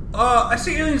 "Oh, I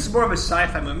see Aliens is more of a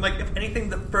sci-fi movie." I'm like, if anything,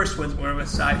 the first one's more of a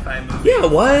sci-fi movie. Yeah,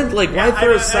 what? Like, why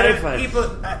throw sci-fi?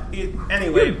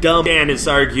 Anyway, you're dumb. Dan has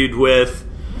argued with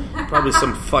probably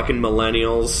some fucking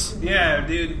millennials. Yeah,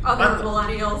 dude. Other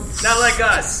millennials. Not like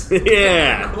us.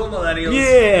 Yeah. Cool millennials.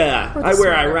 Yeah. I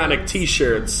wear ironic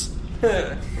t-shirts.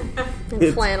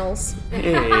 And flannels.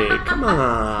 Hey, come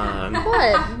on.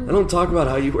 What? I don't talk about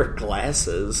how you wear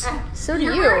glasses. So do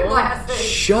You're you. wearing glasses.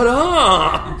 Shut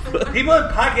up. People in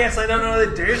podcasts, I don't know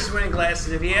that Darius is wearing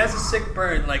glasses. If he has a sick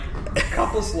burn, like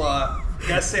couple's law, you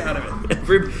gotta stay out of it.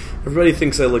 Everybody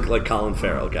thinks I look like Colin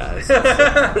Farrell, guys.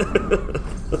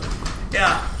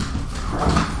 Yeah.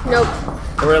 Nope.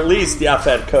 Or at least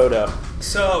Yaphet Kotto.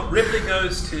 So Ripley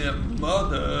goes to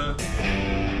Mother,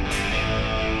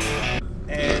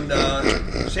 and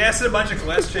she asks a bunch of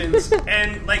questions,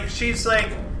 and like she's like,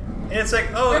 and it's like,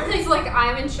 oh, Ripley's like,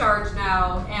 I'm in charge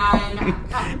now, and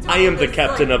I am the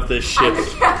captain of this ship. I'm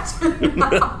the captain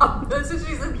now. That's what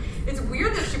she said. It's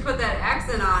weird that she put that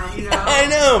accent on, you know? I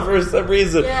know, for some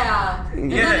reason. Yeah.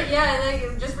 And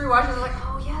then just rewatches, like,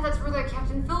 oh yeah, that's where the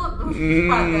Captain Phillips got that.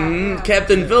 Yeah.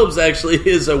 Captain Phillips actually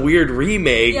is a weird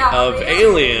remake of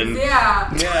Alien.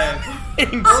 Yeah. Yeah.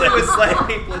 Only with black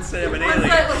people instead of an alien.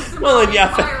 Well, and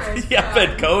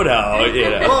Yaphet Kotto, you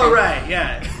know. Oh, right,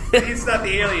 yeah. He's not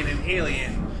the alien in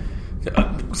Alien.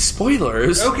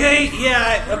 Spoilers. Okay,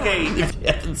 yeah, okay. If you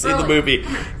haven't seen the movie,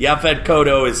 Yaphet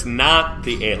Kotto is not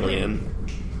the alien.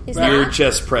 You're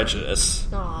just prejudiced.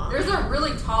 Aww. There's a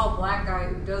really tall black guy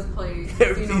who does play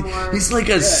Xenomorph. He's like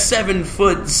a 7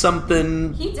 foot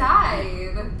something. He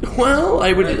died. Well,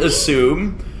 I would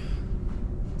assume.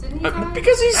 Didn't he die?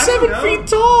 Because he's 7 feet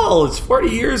tall. It's 40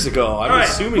 years ago. I'm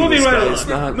assuming this guy's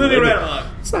not. Moving right along.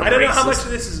 I don't know how racist. much of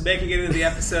this is making it into the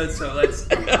episode, so let's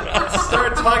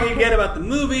start talking again about the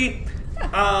movie.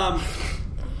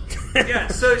 Yeah,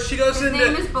 so she goes His into...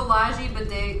 name is Balaji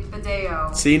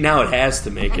Badeo. See, now it has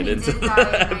to make And it he into did the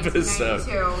die in episode.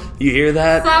 1992. You hear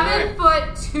that?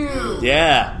 7'2".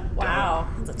 Yeah. Wow,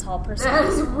 that's a tall person. That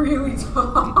is really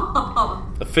tall.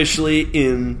 Officially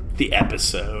in the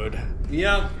episode.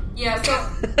 Yeah. Yeah,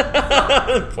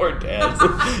 so Poor dad.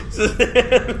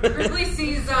 Ridley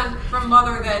sees from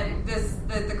Mother that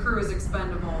the crew is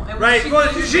expendable. And when Right. she Well,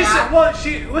 comes she's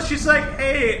back- she's like,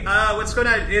 hey, what's going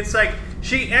on? It's like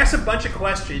she asks a bunch of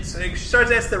questions. Like, she starts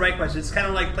asking the right questions. It's kind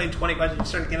of like playing 20 questions. She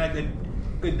starts getting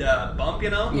a good bump, you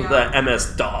know. Yeah. The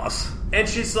MS-DOS. And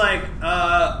she's like,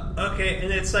 okay.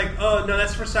 And it's like, oh no,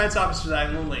 that's for science officers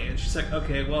only. And she's like,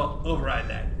 okay, well, override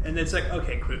that. And it's like,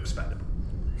 okay, crew expendable.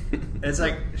 And it's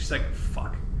like, she's like,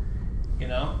 fuck, you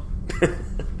know.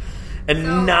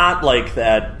 And not like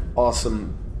that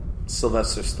awesome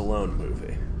Sylvester Stallone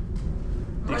movie.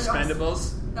 The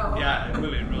Expendables. No. Yeah, the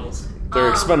movie rules. They're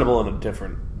expendable in a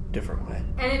different way.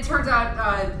 And it turns out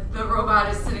the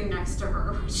robot is sitting next to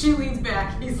her. She leans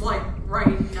back. He's like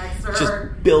right next to Just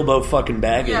her. Bilbo fucking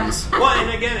Baggins. Yeah. Well,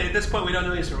 and again, at this point, we don't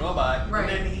know he's a robot. Right.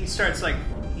 And then he starts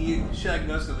she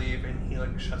goes to leave, and he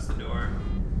shuts the door.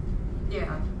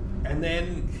 Yeah. And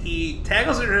then he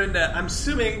tackles her into, I'm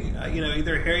assuming,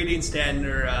 either Harry Dean Stanton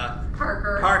or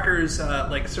Parker's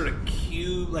sort of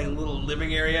cube, little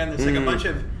living area, and there's a bunch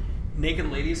of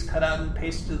naked ladies cut out and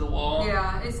pasted to the wall.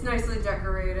 Yeah, it's nicely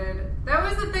decorated. That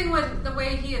was the thing with the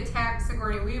way he attacked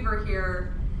Sigourney Weaver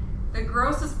here. The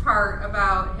grossest part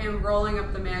about him rolling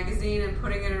up the magazine and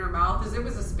putting it in her mouth is it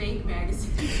was a Spank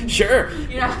magazine. Sure.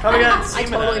 Yeah. Probably got I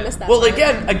semen totally on it. missed that. Well,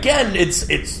 part. again, it's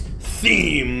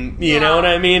theme. You know what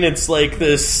I mean? It's like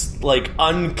this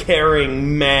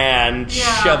uncaring man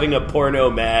shoving a porno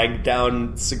mag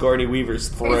down Sigourney Weaver's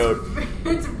throat.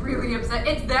 It's really upset.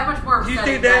 It's that much more Do you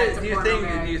upsetting.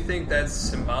 think do you think that's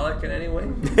symbolic in any way?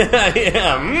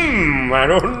 Yeah. I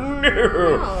don't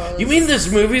know. You mean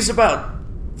this movie's about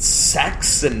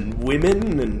sex and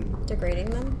women and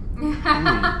degrading them?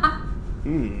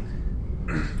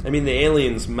 I mean, the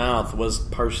alien's mouth was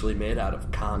partially made out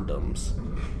of condoms.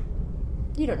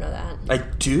 You don't know that. I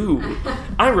do.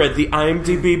 I read the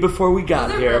IMDb before we got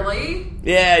Is it here. really?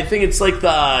 Yeah, I think it's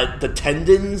the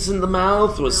tendons in the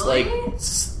mouth was Really?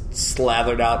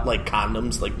 slathered out like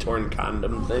condoms, like torn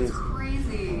condom things. That's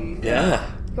crazy. Yeah,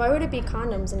 Why would it be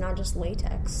condoms and not just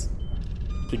latex?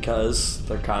 because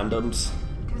they're condoms.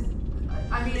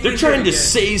 I mean, They're trying to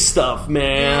say stuff,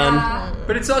 man. Yeah.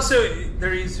 But it's also,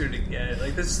 they're easier to get.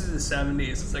 This is the 70s.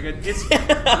 It's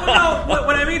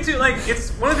what I mean too,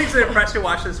 it's one of the things that impressed me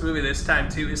watching this movie this time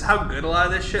too is how good a lot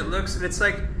of this shit looks. And it's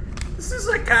this is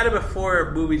kind of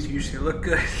before movies usually look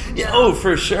good. Yeah, oh,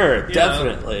 for sure. You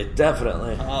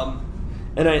Definitely.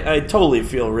 And I totally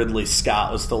feel Ridley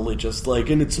Scott was totally just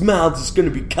in its mouth is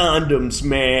going to be condoms,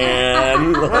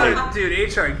 man. Dude,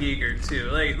 H.R. Giger too.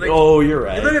 Oh, you're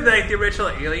right. You look at the original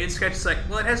Alien sketch. It's it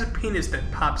has a penis that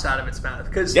pops out of its mouth.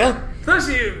 Because Yeah. for those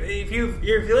of you, if you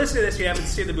listen to this, you haven't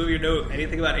seen the movie or know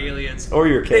anything about aliens. Or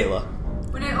you're Kayla.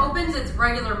 When it opens its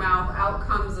regular mouth, out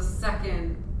comes a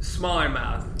second Smaller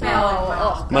mouth. phallic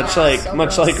mouth. Much God, like so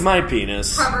much gross. like my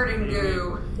penis. Covered in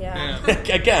goo. Yeah.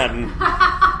 Again.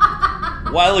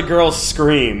 While a girl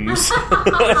screams.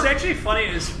 What's actually funny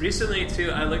is recently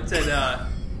too, I looked at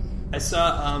I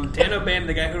saw Dan O'Bannon,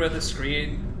 the guy who wrote the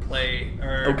screenplay,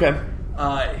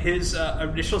 his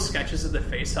initial sketches of the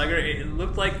facehugger. It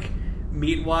looked like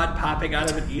Meatwad popping out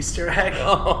of an Easter egg.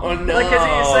 Oh no!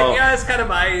 Because he's it's kind of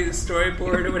my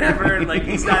storyboard or whatever, and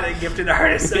he's not a gifted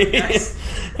artist, I guess.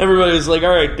 Everybody's like,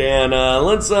 "All right, Dan,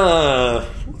 let's Why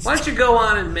don't you go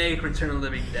on and make Return of the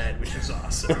Living Dead, which is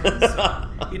awesome." So,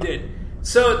 he did.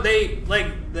 So they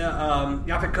the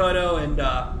Yaphet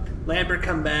and Lambert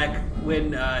come back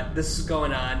when this is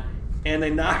going on, and they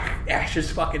knock Ash's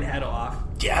fucking head off.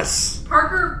 Yes.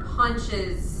 Parker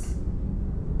punches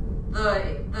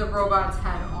the robot's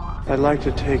head off. I'd like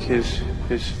to take his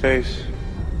face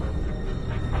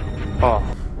off.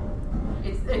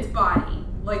 Its body.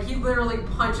 He literally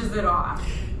punches it off.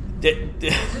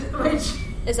 Which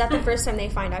Is that the first time they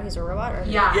find out he's a robot? Or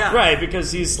yeah. Yeah. Right,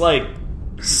 because he's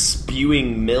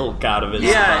spewing milk out of his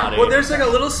body. Well, there's like a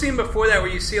little scene before that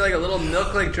where you see like a little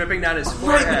milk like dripping down his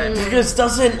forehead. Because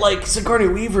doesn't like Sigourney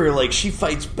Weaver like she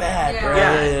fights back, right?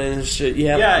 And shit.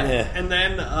 And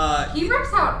then he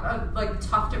rips out a like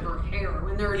tuft of her hair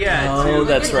when they're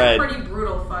that's it's right. a pretty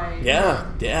brutal fight. Yeah,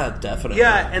 definitely.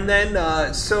 Yeah, and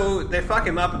then so they fuck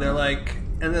him up, and they're like,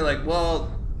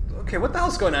 well, okay, what the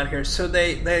hell's going on here? So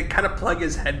they kind of plug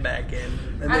his head back in.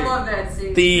 And I love that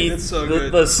scene. It's so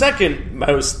good. The second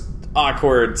most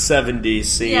awkward 70s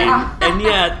scene, and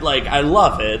yet like I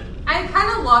love it. I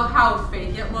kind of love how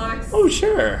fake it looks. Oh,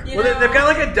 sure. Well, they've got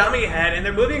like a dummy head, and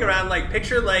they're moving around like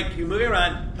picture like you're moving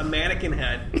around a mannequin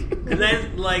head, and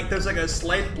then like there's like a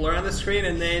slight blur on the screen,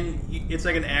 and then it's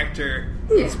like an actor.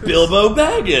 It's Bilbo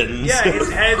Baggins. Yeah,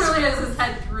 his head really has his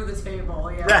head through the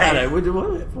table. Yeah. God, I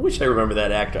wish I remember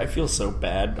that actor. I feel so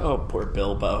bad. Oh, poor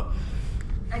Bilbo.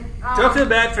 Don't feel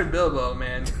bad for Bilbo,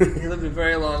 man. He lived a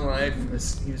very long life.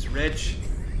 He was rich.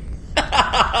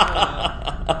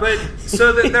 But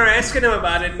so they're asking him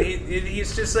about it, and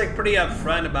he's just like pretty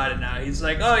upfront about it now. He's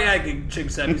like, "Oh yeah, I can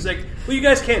chicks up." He's like, "Well, you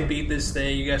guys can't beat this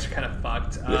thing. You guys are kind of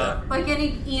fucked." Like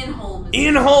Ian Holm.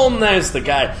 Ian Holm, there's the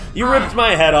guy. You ripped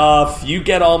my head off. You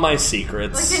get all my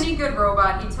secrets. Like any good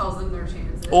robot, he tells them their chances.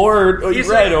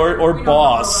 Or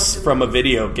boss from a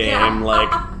video game, like.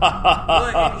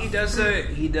 Well, and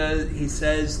he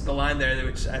says the line there,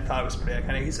 which I thought was pretty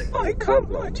iconic. He's like, I can't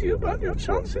lie to you about your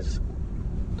chances,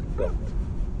 but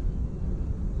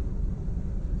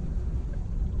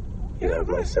you have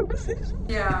my sympathies.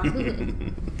 Yeah.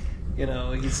 You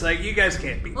know, he's like, you guys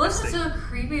can't beat this this thing. thing. What's so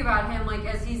creepy about him, like,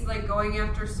 as he's, like, going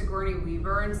after Sigourney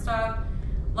Weaver and stuff,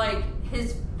 like,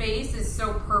 his face is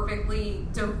so perfectly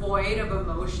devoid of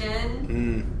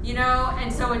emotion, you know?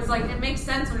 And so it's, like, it makes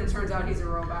sense when it turns out he's a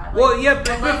robot. Like, Well, yeah,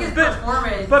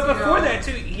 but before that,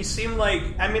 too, he seemed like,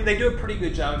 I mean, they do a pretty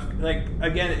good job of, like,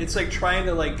 again, it's like trying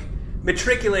to, like,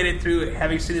 matriculate it through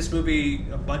having seen this movie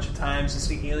a bunch of times and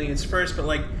seeing Aliens first, but,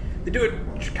 like, they do a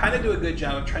good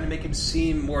job of trying to make him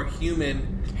seem more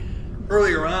human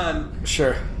earlier on.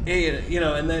 Sure. And, you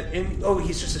know,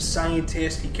 he's just a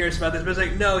scientist, he cares about this, but it's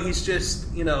like, no, he's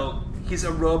just, you know, he's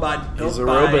a robot built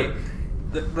by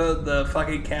the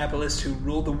fucking capitalists who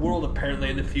rule the world apparently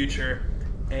in the future.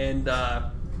 And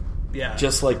yeah.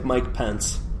 Just like Mike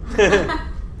Pence. It's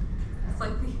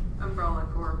like the Umbrella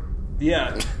Corp.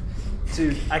 Yeah.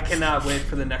 Dude, I cannot wait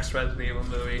for the next Resident Evil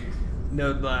movie.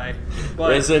 No lie. But,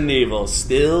 Resident Evil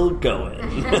still going.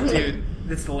 Dude,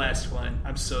 it's the last one.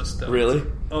 I'm so stoked. Really?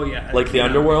 Oh yeah. Like the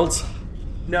Underworlds?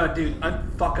 No, dude.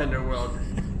 Fuck Underworld.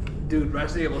 Dude,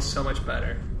 Resident Evil is so much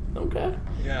better. Okay.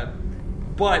 Yeah.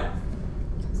 But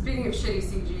speaking of shitty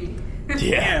CG.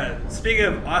 Yeah. Speaking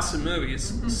of awesome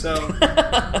movies, so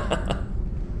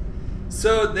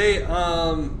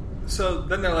so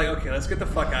then they're like, okay, let's get the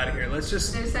fuck out of here. Let's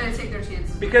just. They decided to take their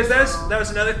chances. Because that was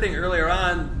another thing earlier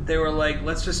on. They were like,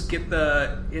 let's just get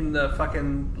in the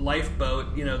fucking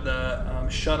lifeboat, you know, the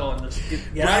shuttle, and just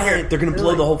get out of here. They're gonna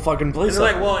blow the whole fucking place up.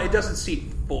 up. They're like, well, it doesn't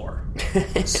seat 4.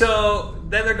 So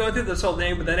then they're going through this whole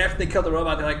thing, but then after they kill the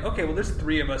robot, they're like, okay, well, there's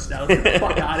 3 of us now. Let's get the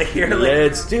fuck out of here. Like,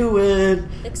 let's do it.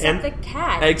 Except the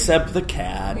cat. Except the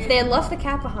cat. If they had left the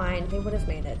cat behind, they would have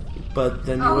made it. But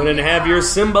then you wouldn't have your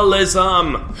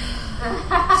symbolism.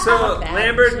 So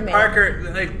Lambert and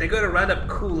Parker, like, they go to round up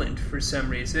coolant for some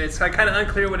reason. It's like kind of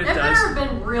unclear what it does. That better have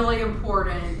been really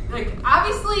important. Like,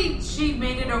 obviously, she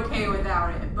made it okay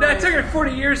without it. But No, it took her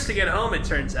 40 years to get home. It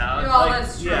turns out. Well,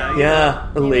 that's true.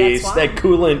 Yeah, at least that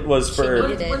coolant was for.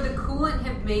 Would the coolant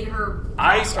have made her?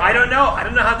 I don't know. I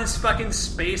don't know how this fucking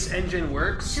space engine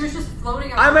works. She was just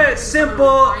floating. I'm a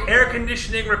simple air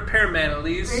conditioning repairman,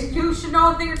 Elise. You should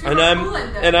know a thing or two about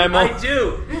coolant. I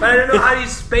do, but I don't know how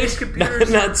these space computers.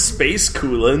 Not space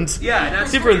coolant. Yeah, not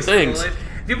different space things. Coolant.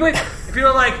 If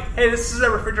you're like, hey, this is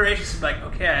a refrigeration system, like,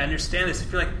 okay, I understand this.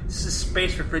 If you're like, this is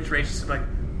space refrigeration system, like,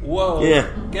 whoa, yeah,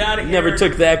 get out of here. Never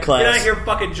took that class. Get out of here,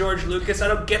 fucking George Lucas. I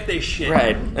don't get this shit.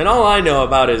 Right, and all I know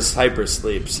about is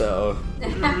hypersleep. So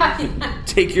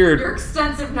take your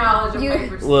extensive knowledge of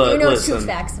hypersleep. You know listen. 2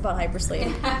 facts about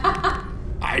hypersleep.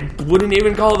 I wouldn't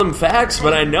even call them facts,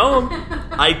 but I know them.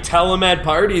 I tell them at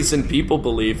parties, and people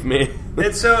believe me.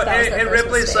 And so, and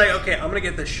Ripley's like, okay, I'm gonna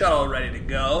get the shuttle ready to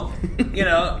go, you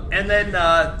know. And then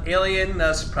Alien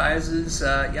surprises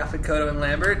Yaphet Kotto and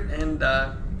Lambert and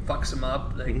fucks them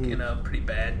up, like, you know, pretty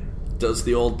bad. Does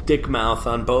the old dick mouth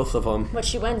on both of them. But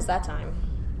she wins that time.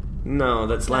 No,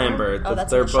 that's Lambert. Oh,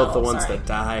 that's they're the both shuttle, the ones sorry. that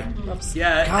die. Oops.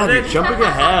 Yeah, God, and then, you're jumping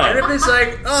ahead. And Ripley's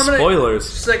like, oh, spoilers.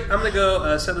 She's like, I'm gonna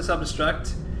go set this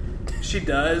self-destruct. She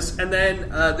does, and then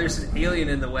there's an alien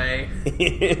in the way.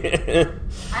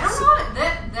 I don't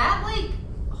know that like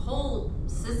whole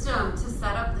system to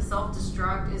set up the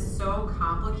self-destruct is so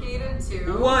complicated,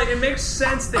 too. Well, it makes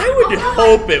sense that... I would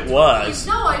hope it was.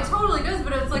 No, it totally does,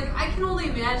 but it's like, I can only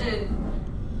imagine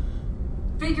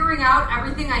figuring out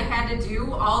everything I had to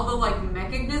do, all the, like,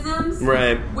 mechanisms.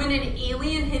 Right. When an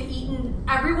alien had eaten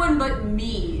everyone but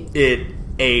me. It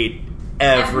ate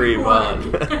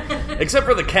everyone. Except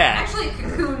for the cat. Actually, it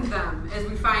cocooned them, as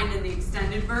we find in the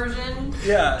extended version.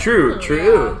 Yeah. True.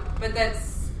 Yeah, but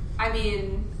that's, I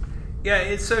mean...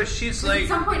 Yeah, so she's like... At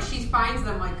some point, she finds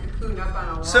them, like, cocooned up on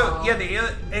a wall. So,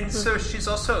 yeah, and so she's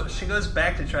also... She goes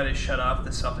back to try to shut off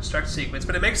the self-destruct sequence,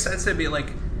 but it makes sense to be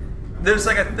like... There's,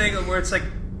 like, a thing where it's like...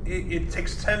 It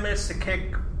takes 10 minutes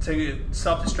to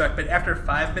self-destruct, but after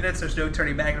 5 minutes, there's no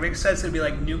turning back. It makes sense to be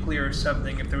like nuclear or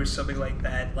something if there was something like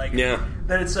that. Like,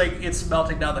 then it's like it's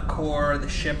melting down the core, of the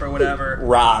ship, or whatever.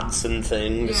 Rods and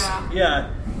things. Yeah.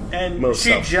 And Most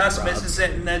she just rods. misses it,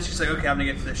 and then she's like, okay, I'm going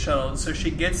to get to the shuttle. And so she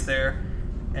gets there,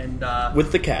 and...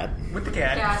 with the cat.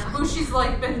 Yeah, who she's,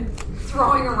 like, been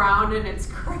throwing around, and it's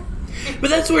crazy. But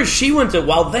that's where she went to.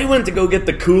 While they went to go get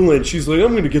the coolant, she's like,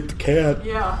 I'm going to get the cat.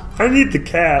 Yeah. I need the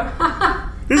cat.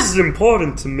 This is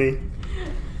important to me.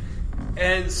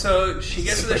 And so she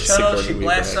gets to the shuttle, she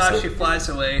blasts off, she flies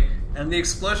away, and the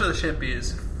explosion of the ship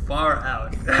is far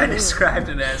out. I described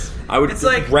it as... It's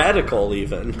like radical,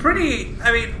 even. Pretty...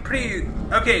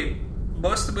 Okay,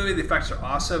 most of the movie, the effects are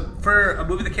awesome. For a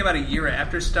movie that came out a year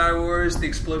after Star Wars, the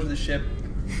explosion of the ship,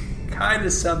 kind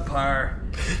of subpar.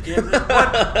 Yeah,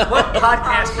 what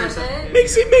podcasters...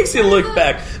 Makes you look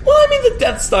back. Well, I mean, the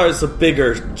Death Star is a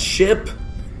bigger ship.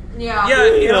 Yeah.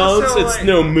 You know, it's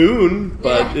no moon,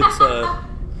 but it's a...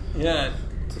 Yeah.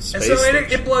 It's a and space so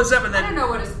it blows up, and then... I don't know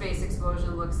what a space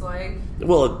explosion looks like.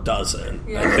 Well, it doesn't.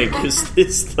 Yeah. I think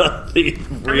is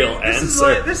the real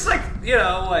answer. This is like, you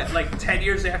know, what, like 10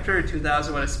 years after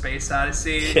 2000, What a Space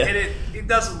Odyssey, and it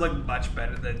doesn't look much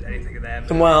better than anything of that.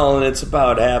 Well, and it's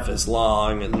about half as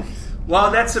long, and...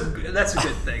 Well, that's a good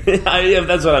thing.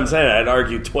 That's what I'm saying. I'd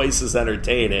argue twice as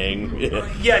entertaining.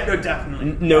 Yeah, no,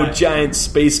 definitely. No giant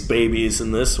space babies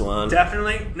in this one.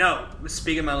 Definitely. No,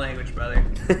 speaking my language, brother.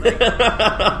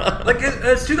 Like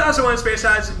it's 2001 Space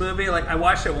Odyssey movie. Like, I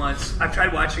watched it once. I've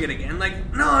tried watching it again.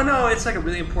 Like, no, it's like a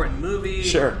really important movie.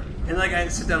 Sure. And like, I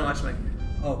sit down and watch it, like,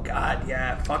 oh god,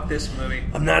 yeah, fuck this movie.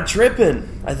 I'm not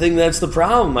tripping. I think that's the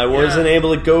problem. I wasn't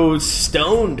able to go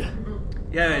stoned.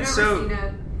 Yeah, and so...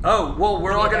 Oh, well,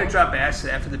 we're all going to drop acid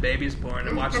after the baby's born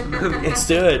and watch the movie. Let's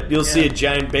do it. You'll see a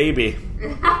giant baby.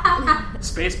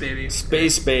 Space baby.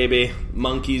 Space baby.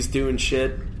 Monkeys doing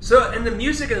shit. So, and the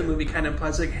music of the movie kind of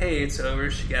implies, like, hey, it's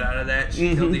over. She got out of that.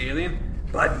 She killed the alien.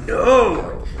 But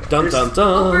no! Dun, dun, dun.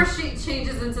 Well, first she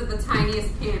changes into the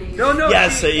tiniest panties. No.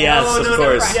 Yes, of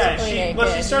course.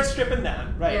 Yeah, she starts stripping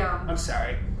down. Right. Yeah. I'm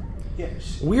sorry. Yeah.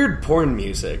 Weird porn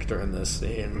music during this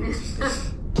scene.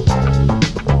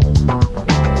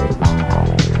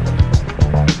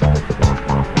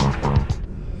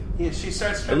 Yeah, she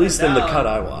starts stripping At least down. in the cut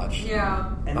I watched.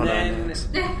 Yeah. And then...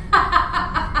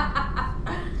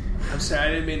 I'm sorry, I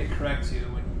didn't mean to correct you.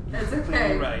 That's okay.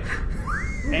 You're right.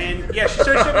 And yeah, she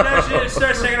starts stripping down. She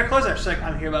starts taking her clothes off. She's like,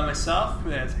 I'm here by myself. I'm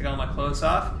going to take all my clothes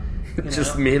off.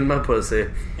 Just me and my pussy.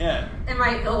 Yeah. And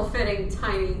my ill-fitting,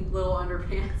 tiny little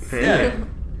underpants. Yeah.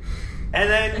 And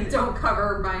then... And don't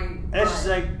cover my... And she's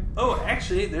like, oh,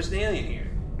 actually, there's an alien here.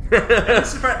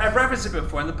 I've referenced it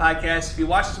before in the podcast. If you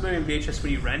watch this movie in VHS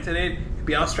when you rented it, it'd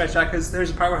be all stretched out because there's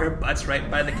a part where her butt's right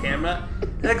by the camera.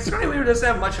 And like, Sigourney Weaver doesn't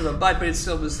have much of a butt, but it's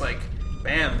still just like,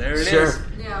 bam, there it is.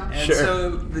 Yeah. And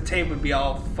so the tape would be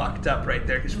all fucked up right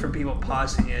there because for people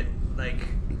pausing it, like...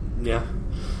 Yeah.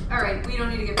 All right, we don't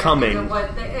need to get back Coming. into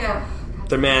what...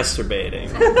 They're masturbating.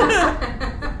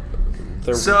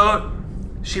 So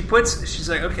she's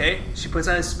like, okay, she puts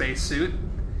on a spacesuit.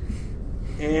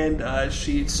 And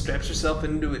she straps herself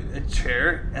into a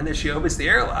chair, and then she opens the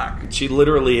airlock. She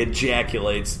literally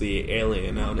ejaculates the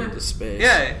alien out into space.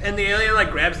 Yeah, and the alien like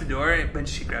grabs the door, but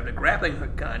she grabbed a grappling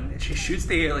hook gun, and she shoots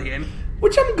the alien.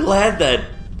 Which I'm glad that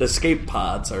the escape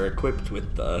pods are equipped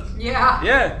with the...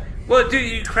 Yeah. Well,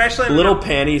 dude, you crash land... Little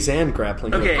panties and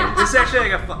grappling hook. Okay, this is actually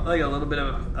like a little bit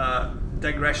of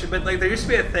digression, but like there used to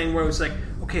be a thing where it was like,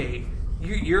 okay...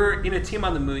 You're in a team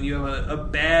on the moon. You have a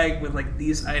bag with like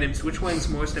these items. Which one's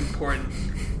most important?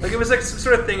 Like it was like some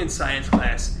sort of thing in science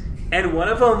class. And one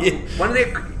of them, one of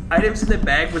the items in the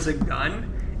bag was a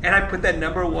gun. And I put that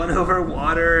number one over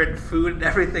water and food and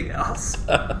everything else.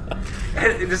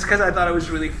 And just because I thought it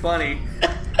was really funny.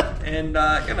 And,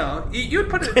 you would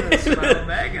put it in a survival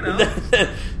bag,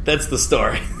 That's the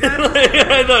story.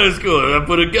 I thought it was cool. I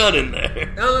put a gun in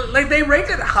there. Like, they ranked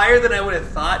it higher than I would have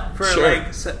thought for, Sure.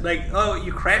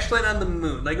 you crash land on the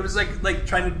moon. Like, it was like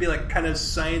trying to be, like, kind of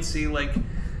sciencey, like,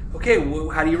 okay,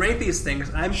 how do you rank these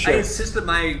things? I insisted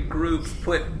my group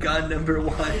put gun number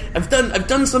 1. I've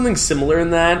done something similar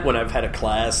in that when I've had a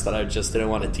class that I just didn't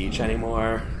want to teach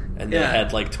anymore, and they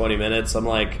had like 20 minutes. I'm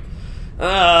like,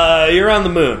 you're on the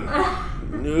moon.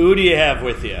 Who do you have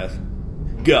with you?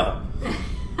 Go.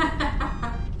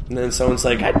 And then someone's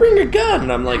like, I'd bring a gun.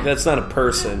 And I'm like, that's not a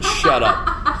person. Shut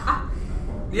up.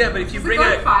 Yeah, but if you Does bring it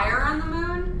go fire on the moon?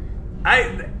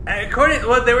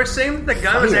 They were saying the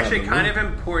gun was actually kind of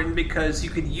important because you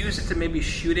could use it to maybe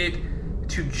shoot it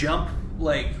to jump,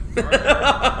 like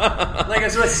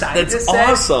as what scientists said.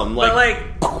 That's awesome.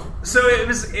 So it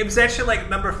was actually like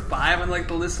number 5 on like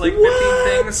the list, like 15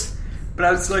 things. But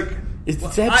I was like,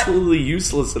 it's absolutely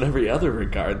useless in every other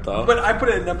regard, though. But I put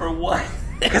it at number 1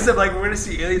 because I'm like, we're gonna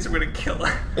see aliens, we're gonna kill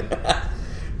them.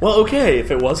 Well, okay,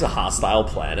 if it was a hostile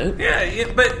planet.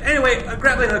 Yeah, but anyway, a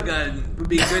grappling hook gun would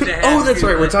be good to have. Oh, that's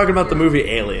right. We're talking about the movie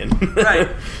Alien. Right.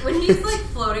 When he's like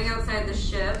floating outside the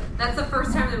ship, that's the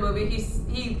first time in the movie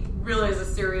he really has a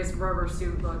serious rubber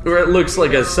suit look. Where it looks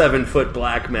like a 7-foot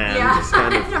black man. Yeah, just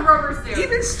kind of. in a rubber suit.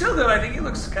 Even still, though, I think he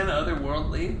looks kind of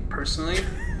otherworldly, personally.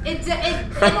 It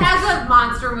has a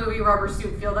monster movie rubber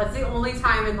suit feel. That's the only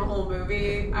time in the whole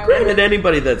movie. Granted,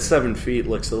 anybody that's 7 feet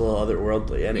looks a little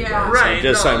otherworldly anyway. Yeah. Right.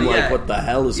 I'm like, what the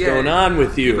hell is going on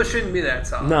with you? People shouldn't be that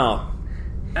tall. No.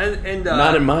 And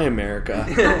not in my America.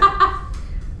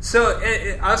 So,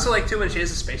 I also like, too, when she has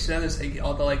a spacesuit on, there's like,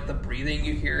 all the, like, the breathing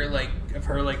you hear, like, of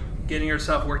her, like, getting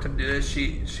herself worked up to do this.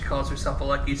 She calls herself a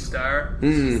lucky star.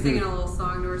 She's singing a little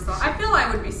song to herself. I feel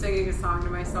I would be singing a song to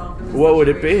myself in this What would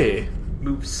it situation. be?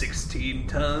 Move 16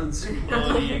 tons.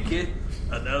 What do you get?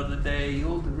 Another day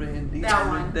older and That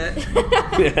one.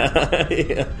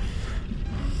 Yeah.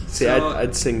 See,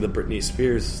 I'd sing the Britney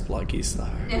Spears Lucky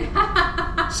Star.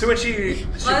 So when she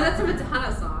Well, that's a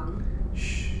Madonna song.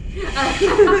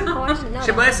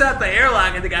 She blasts out the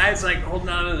airlock, and the guy's like holding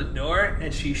on to the door,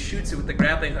 and she shoots it with the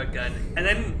grappling hook gun. And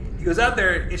then he goes out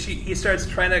there, and he starts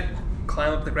trying to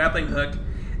climb up the grappling hook,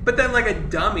 but then like a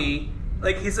dummy,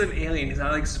 like he's an alien, he's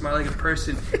not like smart like a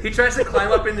person. He tries to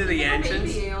climb up into the engines.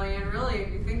 He's a baby alien, really,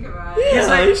 if you think about it.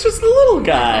 Yeah, he's just a little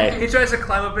guy. He tries to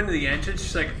climb up into the engines.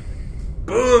 She's like,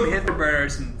 boom, hit the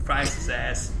burners and fries his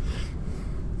ass.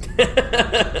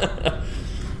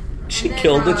 She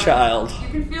killed a child.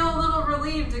 You can feel a little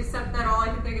relieved, except that all I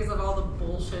can think is of all the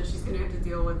bullshit she's going to have to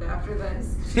deal with after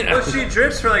this. Well, she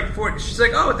drifts for like 40. She's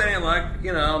like, oh, with any luck,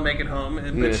 I'll make it home.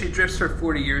 But she drifts for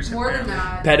 40 years. More than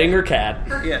that. Petting her cat.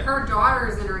 Her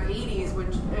daughter's in her 80s when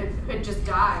she had just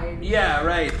died. Yeah,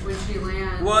 right. When she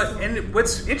lands. Well, and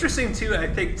what's interesting too, I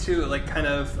think too, like kind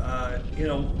of,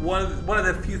 one of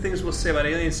the few things we'll say about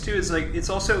aliens too is like it's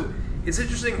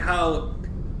interesting how,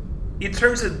 in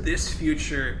terms of this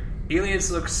future,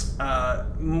 aliens looks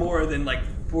more than like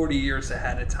 40 years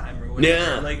ahead of time or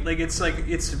whatever. Yeah.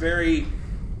 It's very.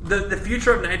 The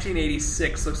future of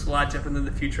 1986 looks a lot different than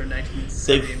the future of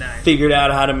 1979. They figured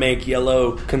out how to make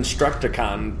yellow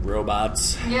Constructicon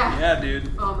robots. Yeah. Yeah,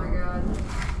 dude. Oh my god.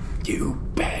 You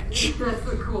bitch. That's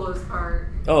the coolest part.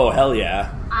 Oh, hell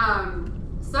yeah.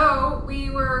 So, we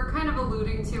were kind of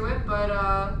alluding to it, but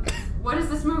what is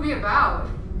this movie about?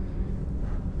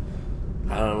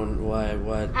 I don't what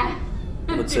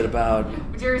what's it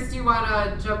about? Darius, do you want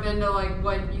to jump into like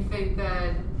what you think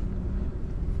that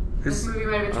this movie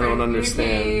might have been trying I don't to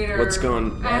understand communicate, or what's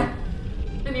going on.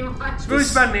 This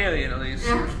movie's about an alien, at least.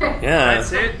 Yeah,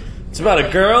 That's it. It's about a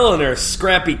girl and her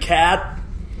scrappy cat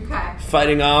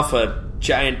fighting off a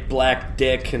giant black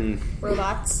dick and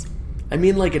robots. I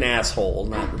mean, like an asshole,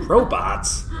 not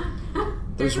robots.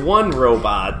 There's one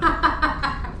robot.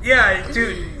 Yeah,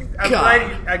 dude. I'm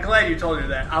glad you told her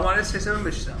that. I wanted to say something,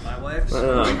 but she's not my wife.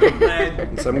 So I'm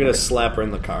glad. So I'm going to slap her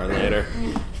in the car later.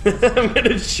 I'm going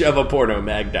to shove a porno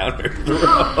mag down her throat.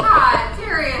 Oh, God,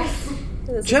 Darius.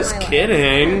 Just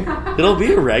kidding. It'll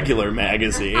be a regular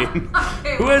magazine.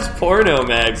 Who has porno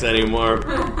mags anymore?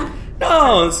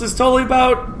 No, this is totally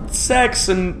about sex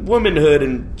and womanhood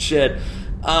and shit.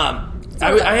 I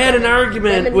had an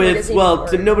argument with,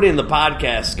 nobody in the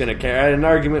podcast is going to care. I had an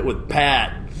argument with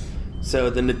Pat.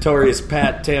 So the notorious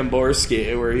Pat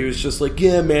Tamborski, where he was just like,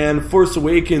 yeah, man, Force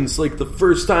Awakens, like the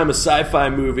first time a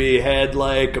sci-fi movie had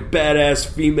like a badass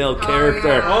female character.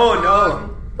 Yeah. Oh,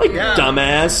 no. Like,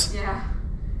 dumbass. Yeah.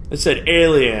 I said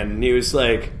Alien, and he was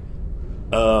like,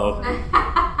 oh.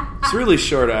 It's a really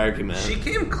short argument. She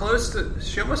came close to.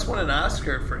 She almost won an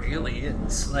Oscar for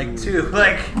Aliens, too.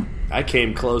 I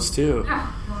came close too.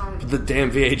 But the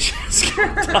damn VHS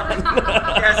kept on.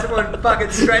 Yeah, someone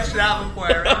fucking stretched it out before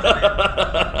I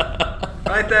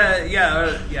read it.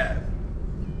 Yeah.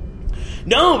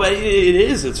 No, but it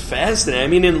is. It's fascinating. I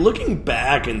mean, and looking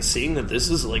back and seeing that this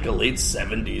is like a late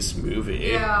 70s movie.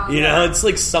 Yeah. You know, it's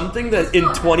like something that in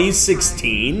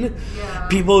 2016,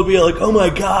 people would be like, oh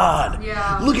my god,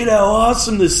 look at how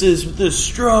awesome this is with this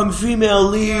strong female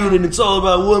lead and it's all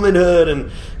about womanhood.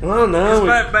 And I don't know.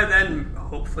 By then,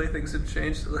 hopefully things have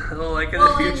changed a little, in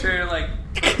the future.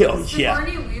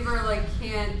 Sigourney Weaver,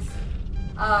 can't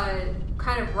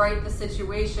kind of right the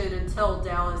situation until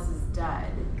Dallas is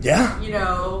dead. Yeah. You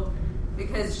know,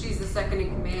 because she's the second in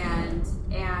command,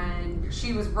 and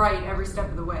she was right every step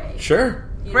of the way. Sure.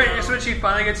 Right, and so when she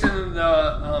finally gets in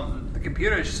the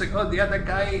computer, she's like, oh, yeah, that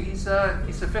guy, he's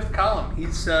the fifth column.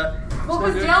 He's,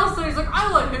 because Dallas, so he's like,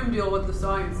 I let him deal with the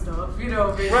science stuff, you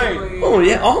know, basically. Right. Oh,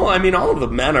 yeah. All of the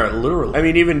men are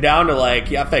literally, even down to,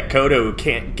 Yaphet Kotto who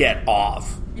can't get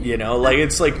off, you know?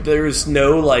 It's there's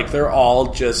no, they're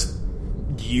all just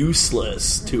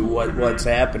useless to what's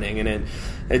happening, and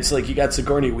it's you got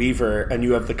Sigourney Weaver and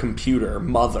you have the computer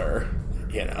mother,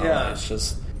 you know. Yeah. It's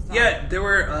just there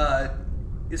were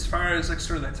as far as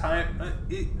sort of the time,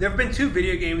 there have been 2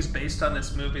 video games based on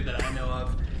this movie that I know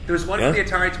of. There was one for the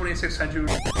Atari 2600,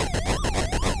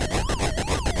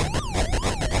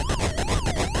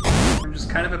 which is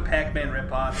kind of a Pac-Man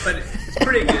ripoff, but it's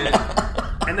pretty good.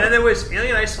 And then there was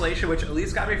Alien Isolation, which at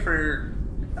least got me for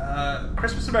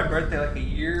Christmas of my birthday, a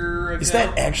year ago. Is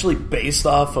that actually based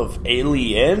off of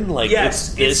Alien?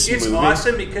 Yes, it's movie?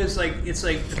 Awesome because it's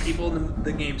the people in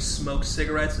the game smoke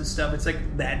cigarettes and stuff. It's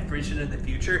that version of the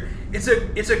future. It's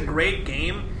a great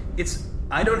game.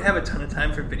 I don't have a ton of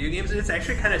time for video games, and it's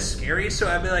actually kind of scary. So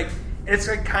I'd be it's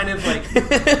kind of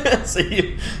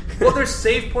well, there's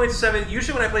save points.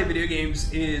 Usually when I play video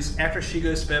games is after she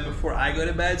goes to bed before I go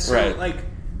to bed. So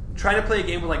trying to play a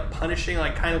game with punishing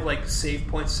save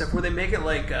points stuff where they make it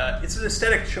it's an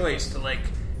aesthetic choice to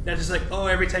not just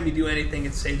every time you do anything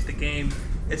it saves the game.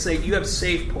 It's you have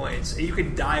save points and you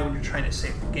can die when you're trying to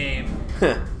save the game.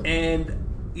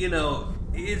 And you know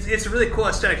it's a really cool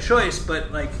aesthetic choice, but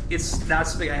it's not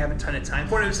something I have a ton of time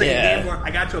for. And it was a game where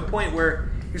I got to a point where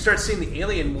you start seeing the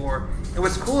alien more. And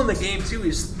what's cool in the game, too,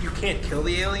 is you can't kill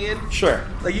the alien. Sure.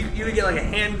 You get, a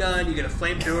handgun, you get a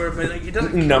flamethrower, but, it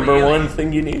doesn't kill Number the alien. one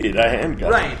thing you need, a handgun.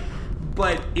 Right.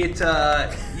 But it,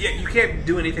 you can't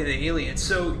do anything to the alien,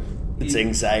 so... It's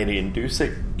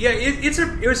anxiety-inducing. Yeah,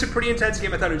 it was a pretty intense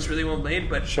game. I thought it was really well made,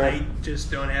 but I just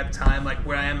don't have time,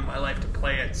 where I am in my life, to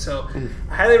play it. So,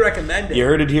 I highly recommend it. You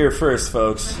heard it here first,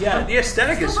 folks. Yeah, the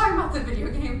aesthetic is... Still talking about the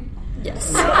video game?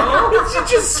 Yes. No? She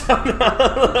just stopped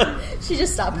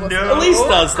listening. No. Elise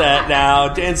does that now.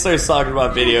 Dan starts talking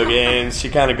about video games. She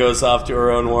kind of goes off to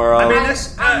her own world. I mean,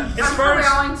 this, I'm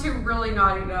going to really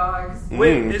Naughty Dogs.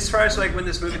 As far as when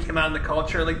this movie came out in the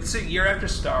culture, it's a year after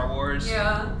Star Wars.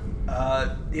 Yeah.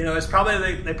 It's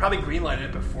probably they probably greenlighted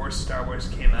it before Star Wars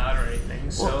came out or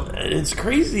anything. So it's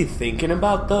crazy thinking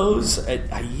about those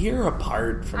a year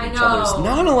apart from each know. other. It's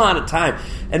not a lot of time,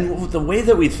 and the way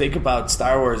that we think about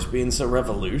Star Wars being so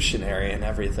revolutionary and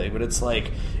everything, but it's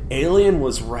Alien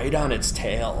was right on its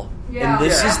tail. Yeah, and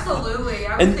this absolutely.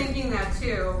 I was thinking that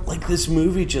too. This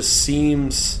movie just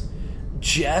seems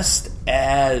just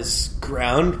as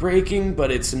groundbreaking,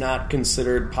 but it's not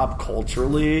considered pop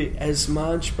culturally as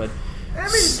much. But I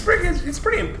mean, it's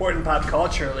pretty important pop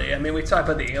culturally. I mean, we talk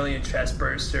about the alien chest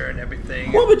burster and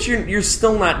everything. Well, but you're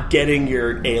still not getting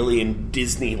your alien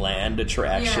Disneyland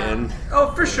attraction. Yeah.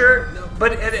 Oh, for sure.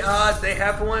 But they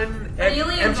have one at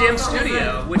MGM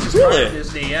Studio, which is part of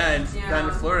Disney, down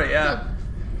in Florida, yeah.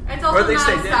 It's also not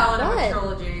as solid of a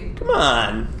trilogy. Come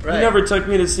on. Right. You never took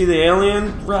me to see the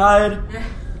Alien ride? You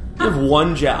have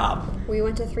one job. We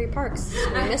went to 3 parks.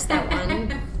 I missed that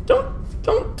one.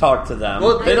 Don't talk to them.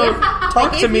 Well, they don't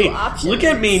talk to me. Options. Look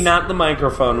at me, not the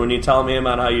microphone, when you tell me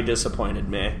about how you disappointed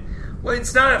me. Well,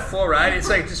 it's not a full ride. It's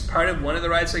just part of one of the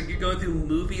rides. You're going through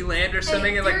Movie Land or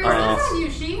something.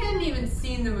 She hadn't even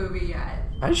seen the movie yet.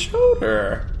 I showed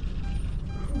her.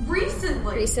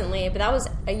 Recently, but that was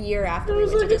a year after we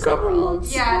was went to a couple Disney World.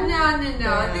 months. Yeah,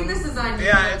 no. I think this is on you.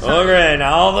 Yeah, it's okay,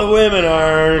 now all the women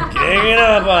are ganging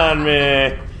up on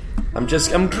me. I'm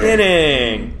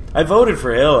kidding. I voted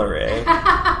for Hillary.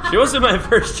 She wasn't my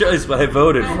first choice, but I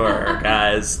voted for her,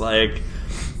 guys. So,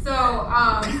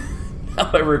 I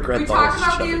regret we the talked whole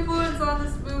about show. the influence on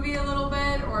this movie a little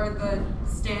bit, or the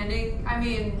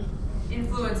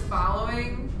influence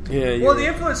following. Yeah. Well, the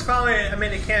influence following.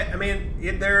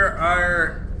 There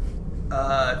are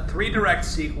 3 direct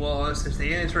sequels. There's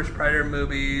the Aliens vs. Predator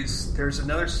movies. There's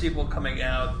another sequel coming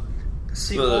out.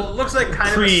 Sequel looks like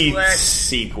kind of a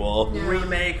sequel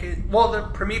remake. Well, the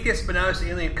Prometheus, but now there's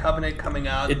Alien Covenant coming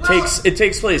out. It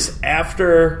takes place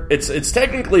after. It's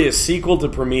technically a sequel to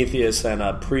Prometheus and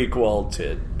a prequel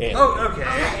to Alien. Oh, okay.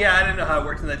 Yeah, I didn't know how it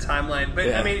worked in the timeline,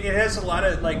 but I mean, it has a lot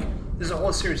of there's a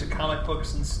whole series of comic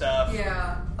books and stuff.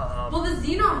 Yeah. Well, the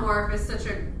Xenomorph is such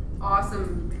an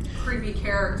awesome, creepy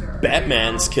character.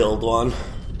 Batman's killed one.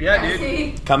 Yeah,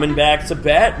 dude. Coming back to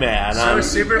Batman. So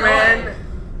Superman.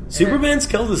 Superman's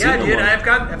killed the Xenomorph. Yeah, dude,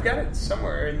 I've got it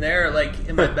somewhere in there, like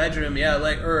in my bedroom. Yeah,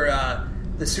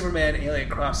 the Superman Alien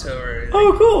crossover.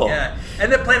 Oh, cool. Yeah, and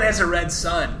the planet has a red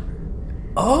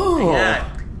sun. Oh, yeah.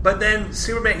 But then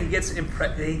Superman, he gets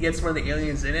one of the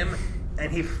aliens in him,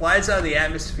 and he flies out of the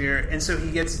atmosphere, and so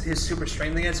he gets his super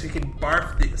strength again, so he can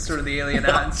barf the alien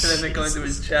out instead of it going through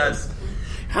his chest.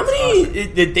 How many?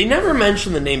 They never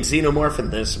mention the name Xenomorph in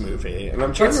this movie, and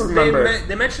I'm trying to remember.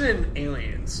 They mention it in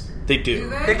Aliens. They do.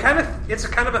 It's a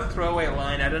kind of a throwaway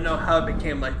line. I don't know how it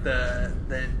became like the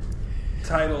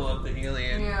title of the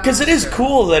alien. Because it is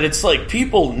cool that it's like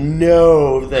people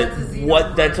know that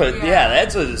that's a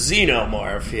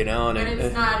xenomorph, you know, and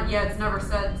it's not. Yeah, it's never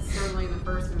said certainly in the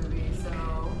first movie. So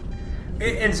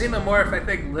and xenomorph, I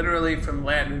think literally from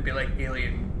Latin would be like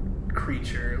alien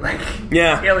creature, like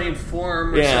alien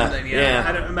form or something. Yeah.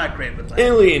 I'm not great with that.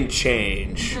 Alien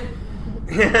change.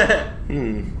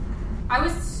 I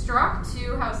was struck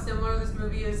too how similar this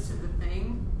movie is to The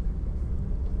Thing.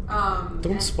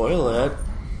 Don't spoil it.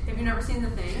 Have you never seen The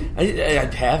Thing? I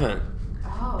haven't.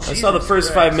 Oh, I saw the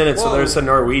first 5 minutes. So there's a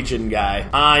Norwegian guy.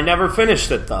 I never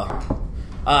finished it though.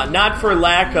 Not for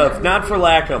lack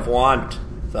of want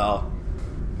though.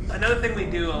 Another thing we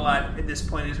do a lot at this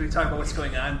point is we talk about what's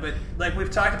going on, but like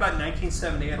we've talked about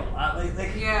 1978 a lot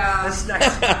lately. Yeah. This is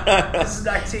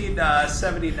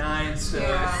 1979, so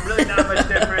really not much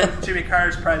different. Jimmy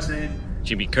Carter's president.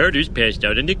 Jimmy Carter's passed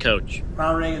out on the couch.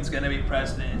 Ronald Reagan's going to be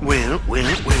president. Well.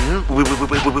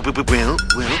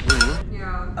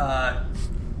 Yeah.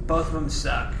 Both of them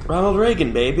suck. Ronald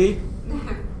Reagan, baby.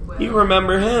 You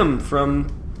remember him from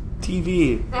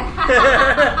TV.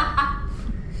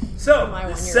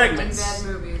 So, segments. Bad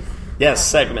movies. Yes,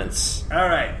 segments. All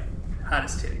right.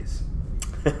 Hottest titties.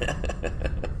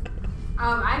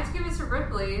 I have to give it to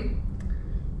Ripley.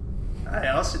 I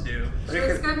also do. She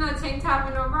looks good in a tank top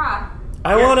and a bra.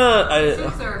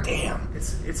 Damn.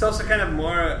 It's also kind of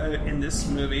more in this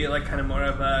movie, like kind of more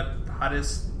of a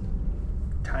hottest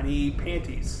tiny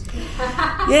panties.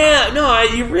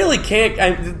 You really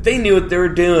can't. They knew what they were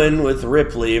doing with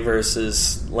Ripley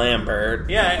versus Lambert.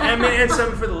 Yeah, I mean, and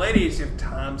some for the ladies, you have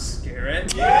Tom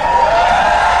Skerritt.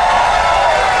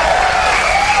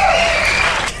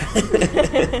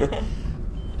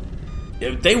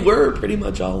 They were pretty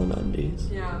much all in undies.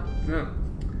 Yeah.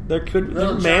 There could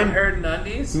Little John Hurt in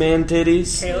undies. Man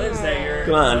titties. Kayla, is that your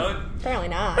Come on. vote? Apparently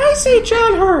not. I say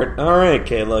John Hurt. All right,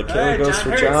 Kayla. Kayla goes John for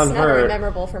Hurt's John Never Hurt.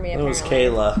 memorable for me. That was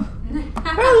Apparently. Kayla.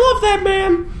 I love that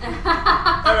man.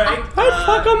 All right. I'd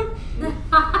fuck him.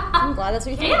 I'm glad that's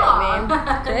what you think about me.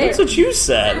 Great. That's what you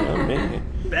said. Oh, man.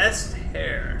 Best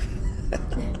hair.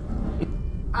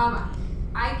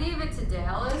 I gave it to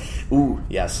Dallas. Ooh,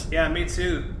 yes. Yeah, me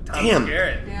too. Tom Damn.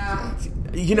 Skerritt. Yeah.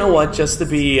 You know what? Just to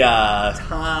be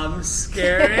Tom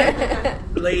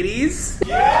Skerritt. Ladies.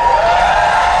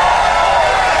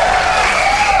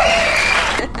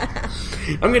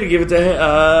 I'm gonna give it to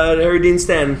Harry Dean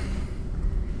Stanton.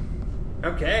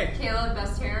 Okay. Kayla,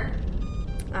 best hair.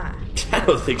 I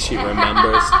don't think she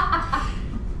remembers.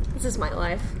 This is my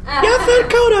life. Yaphet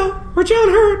Kotto or John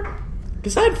Hurt,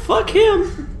 because I'd fuck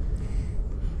him.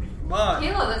 Well,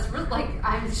 Kayla, that's really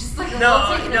I'm just like no.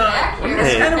 taken aback here.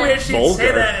 It's kind of weird she'd Vulgar.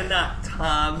 say that and not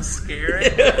Tom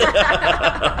Skerritt.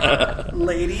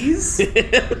 Ladies.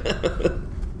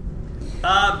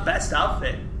 Best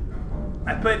outfit.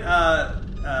 I put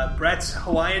Brett's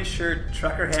Hawaiian shirt,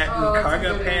 trucker hat, and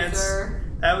cargo pants. Answer.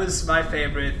 That was my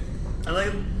favorite. I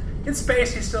like in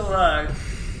space. He's still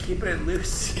keeping it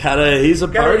loose. He's a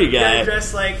party guy. Gotta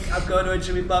dress like I'm going to a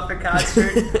Jimmy Buffett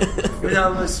concert. With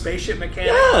all those spaceship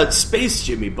mechanics. Yeah, it's Space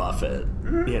Jimmy Buffett.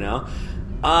 You know.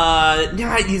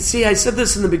 You see, I said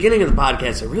this in the beginning of the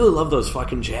podcast. I really love those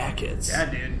fucking jackets. Yeah,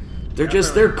 dude.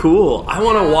 They're cool. I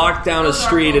want to walk down a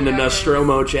street in a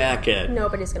Nostromo jacket.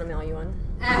 Nobody's gonna mail you one.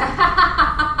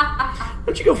 Why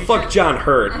don't you go fuck John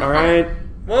Hurt, alright?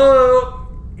 Whoa!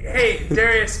 Hey,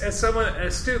 Darius, as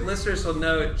astute listeners will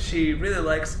know, she really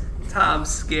likes Tom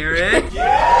Skerritt.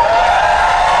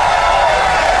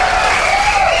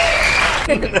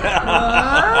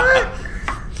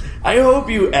 I hope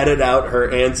you edit out her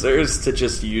answers to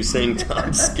just you saying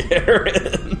Tom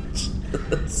Skerritt.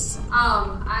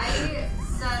 I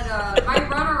said my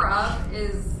runner-up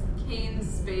is Kane's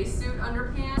spacesuit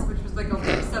underpants, which was like a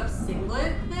lace-up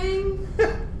singlet thing.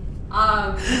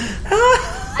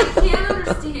 I can't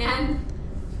understand,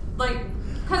 like,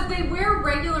 because they wear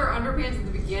regular underpants at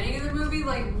the beginning of the movie.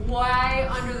 Like, why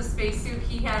under the spacesuit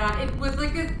he had on? It was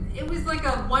like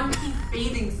a one-piece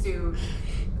bathing suit,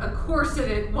 a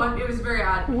corseted one. It was very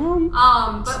odd.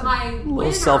 But my A little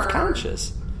winner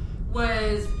self-conscious.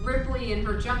 was Ripley in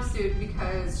her jumpsuit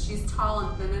because she's tall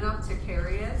and thin enough to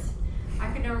carry it.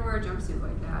 I could never wear a jumpsuit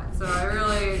like that, so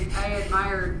I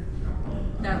admired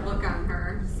that look on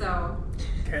her. So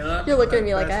Kayla, You're looking at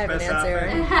me like I have an answer.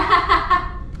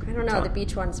 I don't know. Tom. The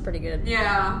beach one's pretty good.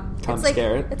 Yeah. Tom It's like,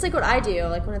 Skerritt. it's like what I do.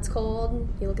 Like when it's cold,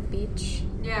 you look at the beach,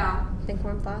 Yeah. think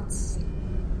warm thoughts,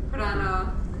 Put on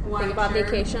a Hawaiian think about shirt.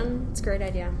 vacation. It's a great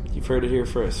idea. You've heard it here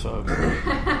first, folks.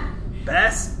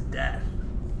 best death.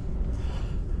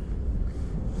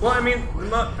 Well, I mean,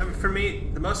 for me,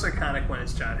 the most iconic one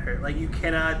is John Hurt. Like, you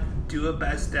cannot do a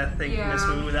best death thing from this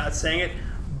movie without saying it.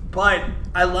 But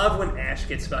I love when Ash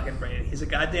gets fucking brained. He's a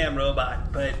goddamn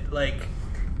robot, but like,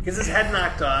 he gets his head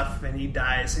knocked off and he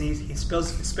dies, and he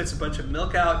spits a bunch of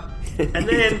milk out, and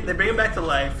then they bring him back to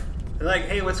life. They're like,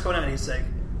 "Hey, what's going on?" He's like,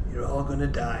 "You're all gonna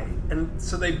die," and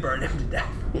so they burn him to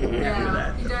death. After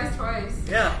that, he dies twice.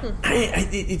 Yeah,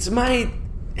 it's my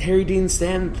Harry Dean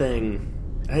Stanton thing.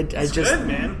 It's just good,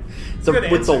 man. It's a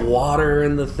good with the answer. water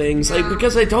and the things, like,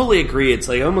 because I totally agree. It's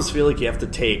like I almost feel like you have to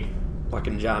take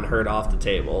fucking John Hurt off the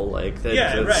table. Like that,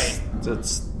 Yeah, right.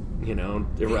 That's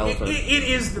irrelevant. It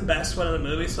is the best one of the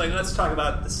movie. So like, let's talk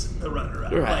about the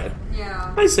runner-up. Right. Like,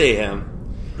 Yeah. I say him.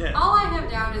 Yeah. All I have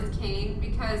down is Kane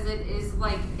because it is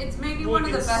like it's maybe one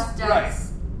of the it's- best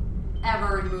deaths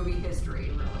ever in movie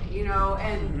history, really. You know,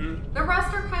 and the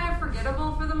rest are kind of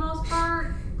forgettable for the most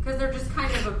part because they're just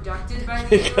kind of abducted by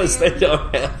the Because they aliens.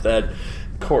 don't have that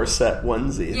corset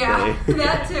onesie Yeah, thing.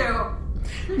 that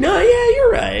too. No, yeah,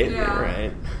 you're right. Yeah. You're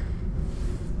right.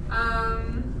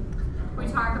 We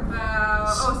talk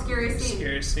about scary scene.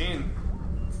 Scary scene.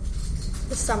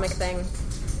 The stomach thing.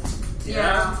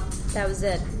 Yeah. That was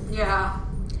it. Yeah.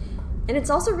 And it's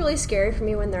also really scary for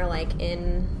me when they're like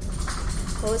in,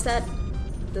 what was that?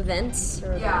 The vents?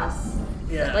 Or Yes.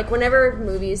 Yeah. Like whenever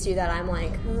movies do that, I'm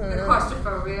like, The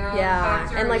claustrophobia. yeah.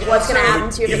 factor. And like, what's gonna happen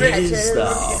to you if it catches?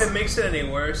 If it makes it any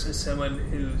worse, as someone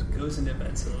who goes into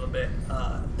events a little bit,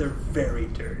 they're very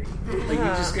dirty. Like, you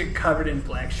just get covered in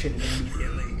black shit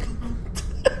immediately.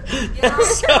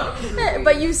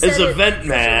 But you said As a it vent such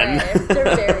man. way.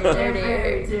 They're very They're dirty.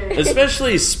 very dirty.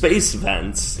 Especially space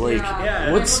vents. Like,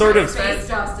 Yeah. what sort of Space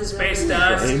dust is Space everywhere.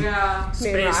 dust. Yeah.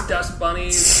 Space rock. dust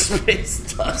bunnies.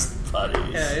 space dust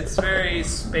buddies? Yeah, it's very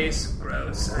space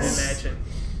gross, I imagine.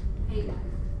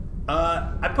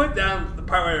 I put down the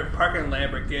part where Parker and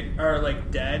Lambert are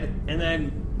like dead, and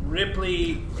then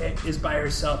Ripley is by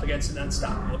herself against an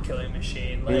unstoppable killing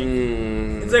machine. Like,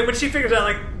 it's like when she figures out,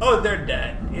 like, oh, they're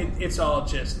dead. It's all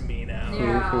just me now.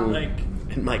 Yeah. Like,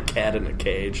 And my cat in a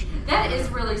cage. That is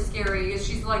really scary. Because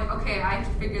she's like, okay, I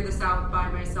have to figure this out by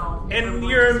myself. if I'm and going to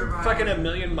you're survive. fucking a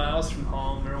million miles from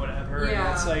home or whatever. Yeah.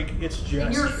 And it's like, it's just.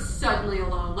 And you're suddenly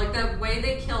alone. Like the way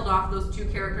they killed off those two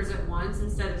characters at once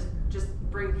instead of just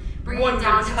bring One it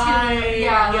down at a to time. two.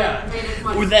 Yeah. Like, made it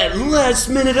much With that last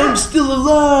minute, I'm still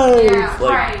alive. Yeah,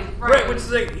 Like, Right, which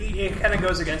is like, it kind of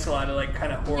goes against a lot of like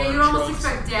kind of horror Yeah, you almost tropes.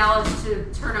 expect Dallas to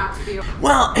turn out to be a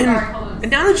Well, Sorry, hold on. and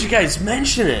now that you guys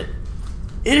mention it,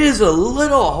 it is a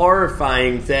little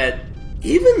horrifying that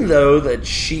even though that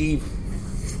she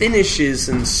finishes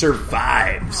and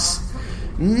survives,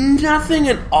 nothing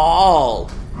at all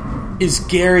is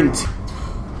guaranteed.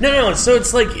 No, so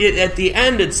it's like, at the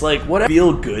end, it's like, what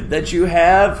feel good that you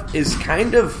have is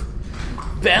kind of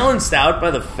balanced out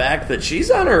by the fact that she's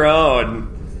on her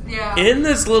own Yeah. in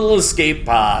this little escape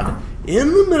pod in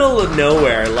the middle of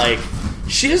nowhere. Like,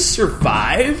 she has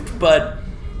survived, but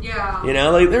Yeah. you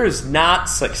know, like, there is not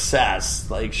success.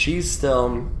 Like, she's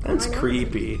still, that's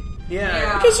creepy.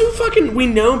 Yeah. Because we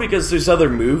know because there's other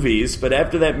movies, but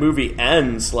after that movie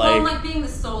ends, Well, like, like being the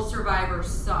sole survivor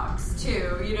sucks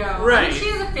too, you know. I Right. mean, she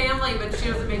has a family, but she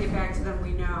doesn't make it back to them. We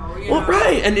know. You well, know?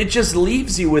 right, and it just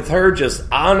leaves you with her just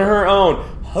on her own,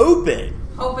 hoping.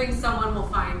 Hoping someone will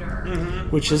find her.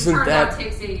 Which isn't turns that out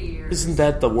takes 80 years. Isn't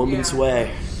that the woman's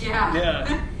way? Yeah.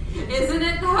 Yeah. Isn't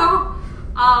it though?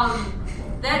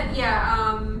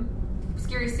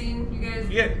 Scary scene, you guys.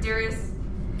 Yeah. Darius.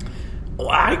 Well,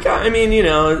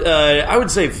 I would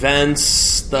say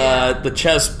vents, the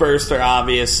chest burster,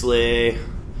 obviously.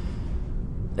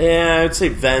 Yeah, I'd say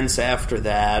Vents after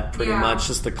that, pretty much,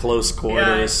 just the close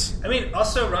quarters. Yeah, I mean,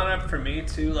 also run-up for me,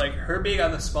 too, like, her being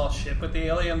on the small ship with the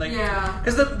alien, like,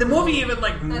 because the movie even,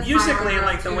 like, that's musically,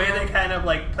 like, the way they kind of,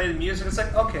 like, play the music, it's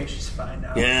like, okay, she's fine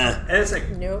now. Yeah. And it's like,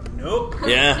 nope.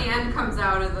 Yeah. The hand comes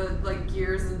out of the, like,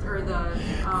 gears, or the,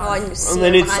 and you see and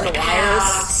then it it's behind like,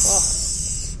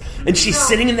 the and she's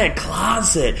sitting in that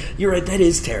closet. You're right, that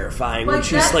is terrifying. When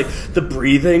she's, like, the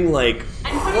breathing, like...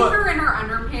 And putting her in her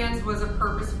underpants was a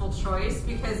purposeful choice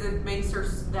because it makes her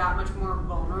that much more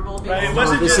vulnerable. Right, it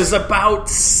wasn't this is about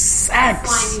sex.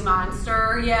 Slimy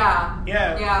monster, yeah.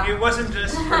 It wasn't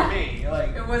just for me.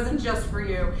 Like, it wasn't just for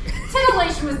you.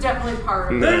 Titillation was definitely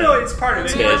part of it. No, it's part of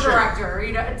it. You're a director,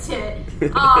 you know, a tit.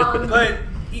 But,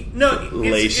 no,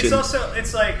 it's also,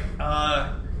 it's like,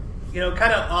 you know,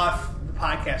 kind of off the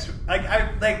podcast.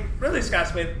 Like Ridley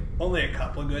Scott's made only a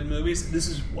couple of good movies. This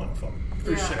is one of them.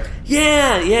 For sure.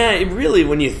 Yeah, it really,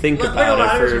 when you think about a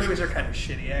lot it, of his movies are kind of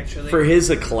shitty, actually. For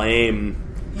his acclaim.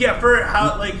 Yeah, for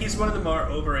how, like, he's one of the more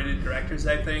overrated directors,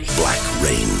 I think. Black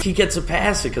Rain. He gets a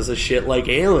pass because of shit like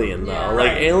Alien, though. Yeah,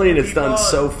 like, Alien is done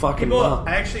so fucking well.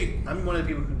 I'm one of the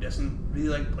people who doesn't really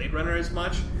like Blade Runner as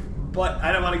much, but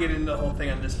I don't want to get into the whole thing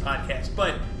on this podcast,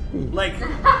 but, like,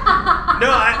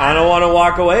 I don't want to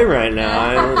walk away right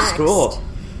now. It's cool.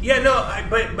 Yeah, no,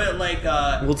 but like...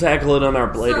 we'll tackle it on our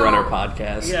Blade Runner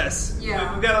podcast. Yes.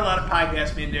 Yeah. We've got a lot of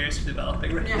podcasts me and Darius are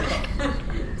developing right now.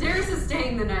 Darius is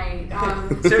staying the night.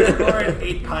 Sarah's more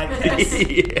 8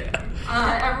 podcasts.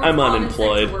 I'm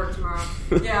unemployed. To work tomorrow.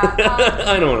 Yeah.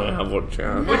 I don't want to have one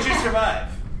job. Would you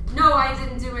survive? No, I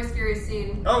didn't do my scary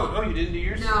scene. Oh, you didn't do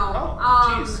yours? No.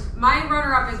 Oh, jeez. My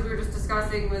runner-up, as we were just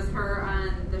discussing, was her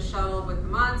on the shuttle with the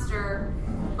monster.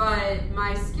 But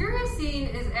my scariest scene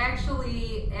is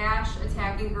actually Ash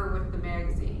attacking her with the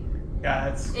magazine. Yeah,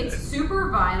 it's good. It's super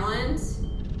violent.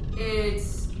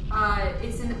 It's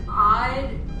an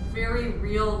odd, very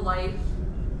real life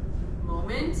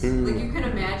moment. Like, you can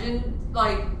imagine,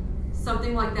 like,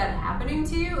 something like that happening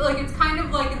to you. Like, it's kind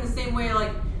of like in the same way,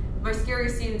 like, my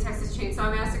scariest scene in Texas Chainsaw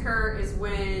Massacre is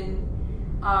when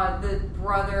the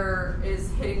brother is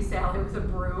hitting Sally with a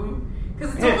broom.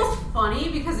 Because it's almost funny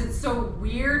because it's so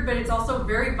weird, but it's also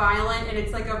very violent, and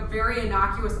it's like a very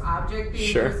innocuous object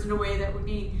being used in a way that would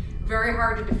be very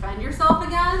hard to defend yourself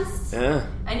against. Yeah.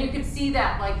 And you can see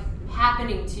that, like,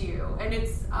 happening to you. And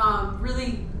it's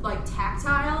really, like,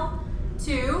 tactile,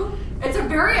 too. It's a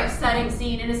very upsetting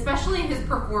scene, and especially his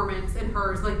performance and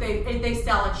hers. Like, they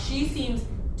sell it. She seems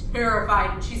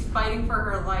terrified, and she's fighting for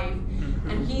her life.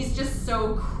 And he's just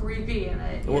so creepy in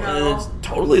it. Well, it's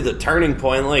totally the turning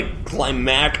point, like,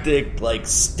 climactic, like,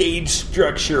 stage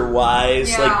structure-wise,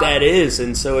 like, that is.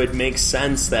 And so it makes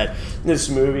sense that this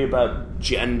movie about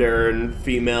gender and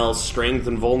female strength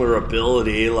and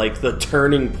vulnerability, like, the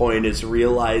turning point is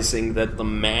realizing that the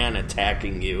man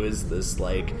attacking you is this,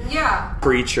 like,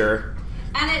 creature.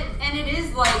 And it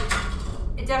is, like,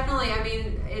 it definitely, I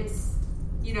mean, it's,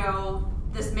 you know...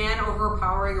 this man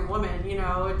overpowering a woman, you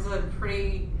know, it's a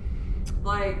pretty,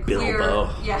 like, clear... Bilbo.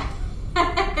 Yeah.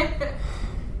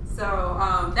 So,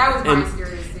 that was my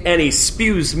scariest scene. And he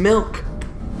spews milk.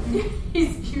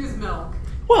 He spews milk.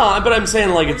 Well, but I'm saying,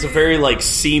 like, it's a very, like,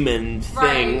 semen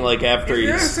thing, like, after he's...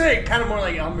 I was going to say, kind of more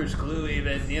like Elmer's glue,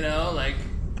 even, you know, like...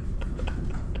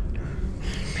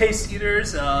 Paste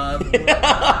eaters,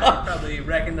 probably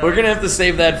recognize... We're going to have to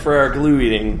save that for our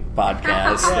glue-eating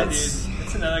podcast. Yeah, dude.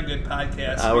 That's another good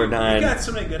podcast. Hour 9. We got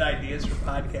so many good ideas for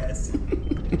podcasts.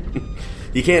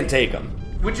 You can't take them.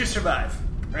 Would you survive?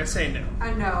 Or I say no.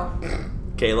 I know.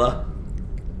 Kayla?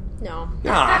 No.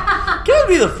 Kayla would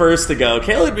be the first to go.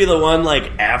 Kayla would be the one,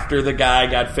 like, after the guy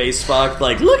got face fucked,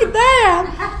 like, look at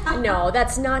that! No,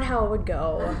 that's not how it would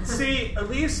go. See, at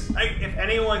least, if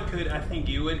anyone could, I think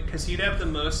you would, because you'd have the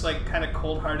most, like, kind of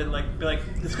cold-hearted, like, be like,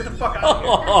 let's get the fuck out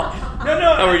of here.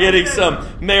 No, we're getting some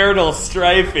marital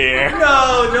strife here.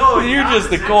 No, you're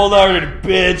just a cold-hearted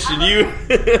bitch, and you...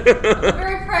 I'm a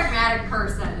very pragmatic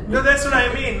person. No, that's what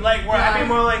I mean. Like, where I'd be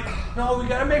more like, no, we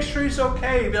gotta make sure he's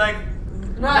okay. Be like,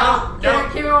 no,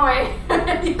 keep him away.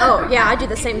 Oh, yeah, I do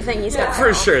the same thing. He's got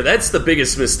for sure. That's the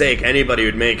biggest mistake anybody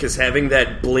would make, is having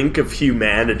that blink of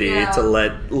humanity to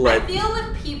let. I feel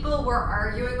if people were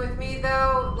arguing with me,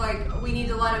 though, like, we need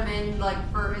to let him in, like,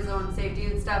 for his own safety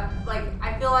and stuff, like,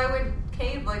 I feel I would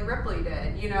cave like Ripley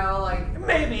did, you know, like...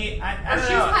 Maybe. I don't know.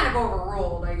 She was kind of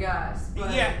overruled, I guess.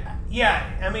 But...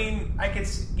 Yeah. I mean, I could...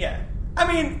 Yeah.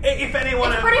 I mean, if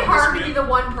anyone... It's pretty hard to be the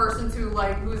one person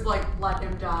who's like, let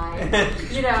him die.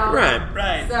 You know?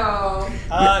 Right. So...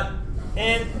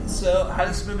 and so, how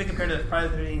does this movie compare to Friday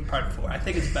the 13th Part 4? I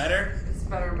think it's better. It's a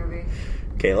better movie.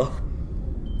 Kayla?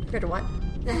 Compared to what?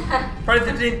 Friday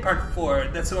the 13th Part 4.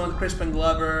 That's the one with Crispin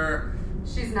Glover.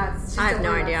 She's not. I have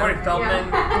no idea. Corey Feldman.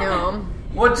 No.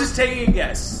 Well, just taking a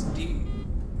guess.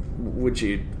 Would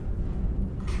you?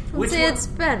 Let's say it's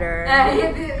better.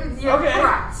 Yeah, Okay.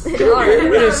 correct. I'm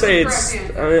going to say Correct it's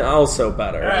answer. also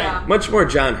better. Right. Much more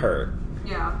John Hurt.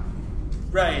 Yeah.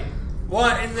 Right. Well,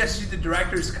 and that's the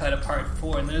director's cut of Part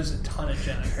 4, and there's a ton of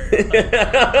John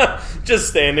Hurt. Just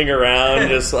standing around,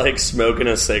 just like smoking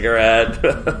a cigarette.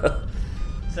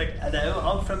 It's like, hello,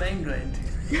 I'm from England.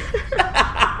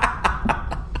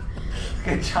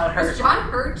 Good John Hurt. Was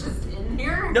John Hurt just in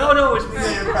here? No, it was me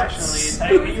doing an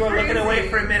impression. You were looking away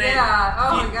for a minute. Yeah,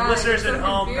 oh my God, Listeners I'm at so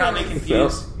home confused. probably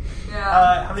confused.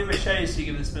 Yeah. How many machetes do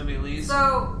you give this movie, Elise?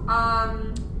 So,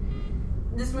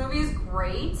 this movie is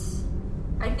great.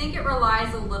 I think it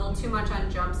relies a little too much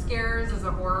on jump scares as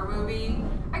a horror movie.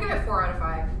 I give it 4 out of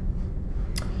 5.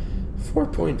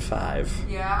 4.5.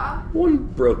 Yeah? One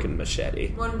broken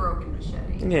machete. One broken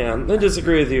machete. Yeah, I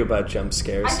disagree with you about jump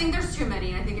scares. I think there's too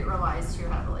many, and I think it relies too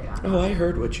heavily on it. Oh, I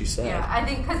heard what you said. Yeah, I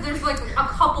think because there's like a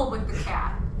couple with the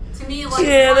cat. To me, like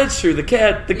Yeah, that's true. The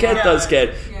cat does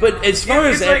get. But as far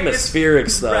as atmospheric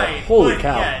stuff, right. holy Well,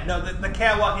 cow! Yeah, no, the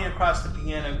cat walking across the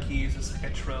piano keys is like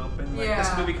a trope, and like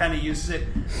this movie kind of uses it.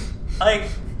 Like,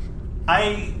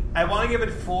 I want to give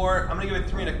it 4. I'm gonna give it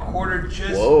 3 3.25.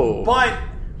 Just. Whoa. But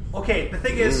okay, the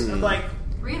thing is, like.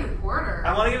 3 1/4.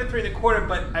 I want to give it 3 1/4,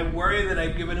 but I worry that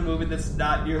I've given a movie that's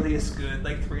not nearly as good,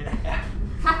 like 3.5.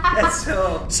 That's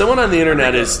so. Someone on the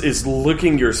internet is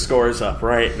looking your scores up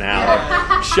right now.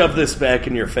 Yeah. Shove this back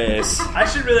in your face. I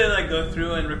should really like go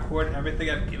through and record everything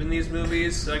I've given these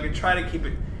movies, so I can try to keep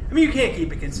it. I mean, you can't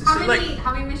keep it consistent.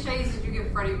 How many machetes did you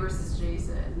give Freddy vs.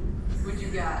 Jason? Would you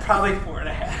get? Probably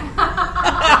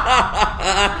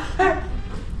 4.5.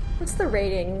 What's the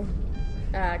rating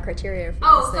criteria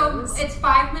for these things? It's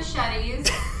 5 machetes.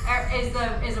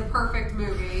 Is a perfect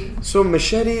movie. So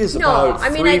machete is about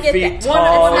 3 I get feet that.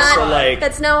 tall. Not, so like,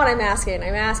 that's not what I'm asking.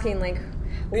 I'm asking like,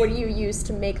 what do you use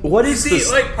to make? What is See,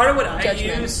 this? like part of what I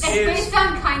Judgment. use It's is based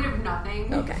on kind of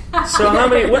nothing. Okay. So how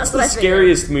many? What's the That's what I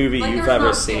scariest movie Like, you've there's ever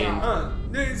no seen? scale.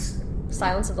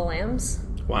 Silence of the Lambs.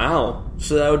 Wow.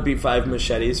 So that would be 5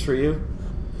 machetes for you?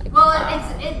 Well,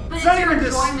 it's not your even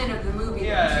just- enjoyment of the movie,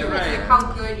 Yeah, too. right. It's like how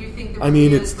good you think the I movie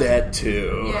mean, is. it's that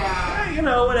too. Yeah. you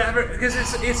know, whatever. Because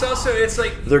it's also it's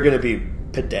like They're gonna be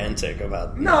pedantic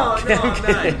about. No, I'm not.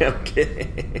 I'm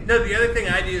kidding. No, the other thing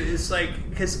I do is like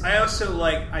because I also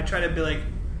like I try to be like,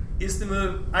 is the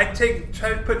movie try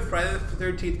to put Friday the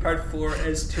 13th Part 4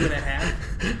 as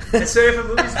 2.5. And so if a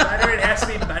movie's better, it has to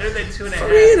be better than 2.5.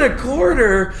 3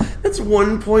 1/4. That's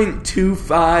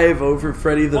 1.25 over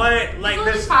Freddy the. What like It's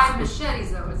only there's 5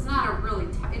 machetes, though. It's not a really.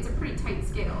 It's a pretty tight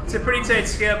scale. it's a pretty tight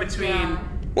scale between Yeah.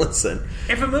 Listen,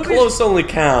 if a movie's close only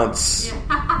counts.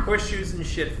 horseshoes and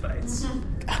shit fights.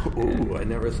 Ooh, I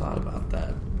never thought about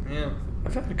that. Yeah.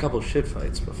 I've had a couple shit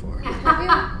fights before.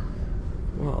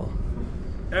 Well,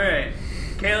 All right.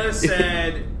 Kayla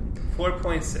said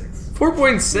 4.6.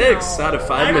 4.6 out of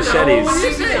 5 I don't know. machetes. What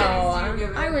is it? No,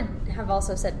 I would have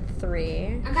also said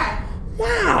 3. Okay.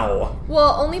 Wow.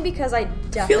 Well, only because I I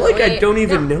definitely feel like I don't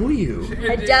even know you.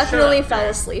 I definitely fell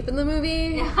asleep in the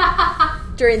movie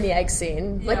during the egg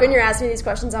scene. Like when you're asking me these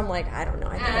questions, I'm like, I don't know.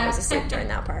 I think I was asleep during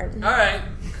that part. All right.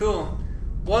 Cool.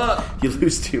 Well, You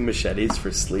lose 2 machetes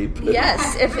for sleep.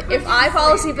 Yes, if I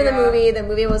fall asleep in the movie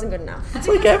wasn't good enough. It's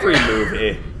like every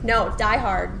movie. No, Die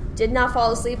Hard. Did not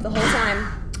fall asleep the whole time.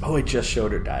 Oh, I just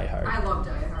showed her Die Hard. I love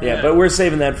Die Hard. Yeah, but we're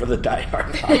saving that for the Die Hard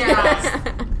podcast. Yeah.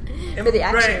 For the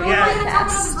action Well, we're going to talk about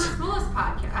podcast. the Bruce Willis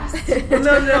podcast.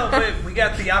 Well, no, wait, we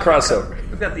got the Crossover.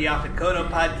 We got the Yaphet Kotto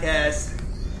podcast.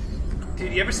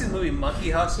 Dude, you ever seen the movie Monkey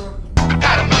Hustle?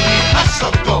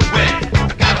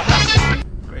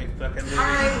 Great fucking movie.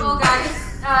 Alright, well, guys,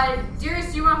 Darius,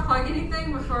 do you want to plug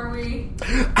anything before we.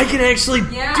 I can actually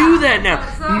Yeah, do that now.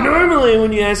 so- Normally,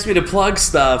 when you ask me to plug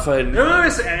stuff, No, I'm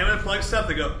gonna plug stuff.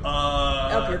 They go,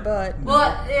 Up your butt.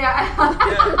 Well,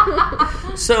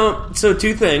 yeah. So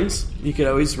 2 things. You could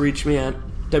always reach me at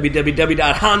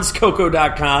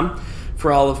www.hanscoco.com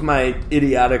for all of my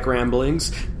idiotic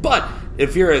ramblings. But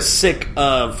if you're as sick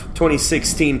of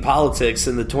 2016 politics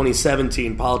and the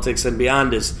 2017 politics and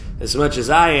beyond as much as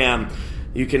I am,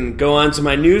 you can go onto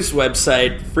my news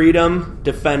website,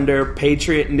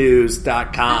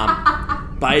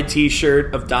 freedomdefenderpatriotnews.com. Buy a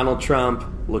t-shirt of Donald Trump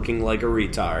looking like a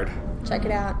retard. Check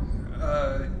it out.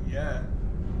 yeah.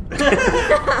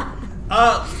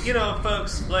 You know,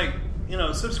 folks, like, you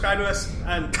know, subscribe to us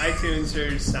on iTunes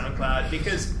or SoundCloud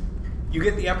because you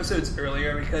get the episodes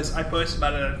earlier because I post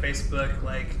about it on Facebook.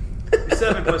 Like,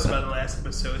 instead of I posted about the last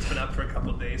episode, it's been up for a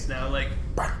couple days now. Like,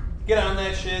 get on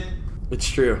that shit. It's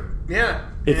true. Yeah.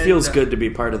 It feels good to be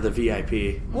part of the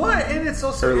VIP. What? And it's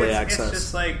also early access. access. It's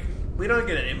just like, we don't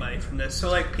get any money from this.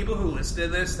 So, like, people who listen to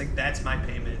this, like, that's my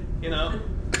payment. You know?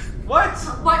 What?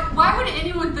 Why would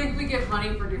anyone think we get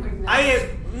money for doing this?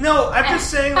 No, I'm just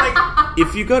saying, like...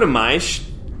 If you go to my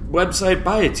website,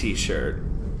 buy a t-shirt.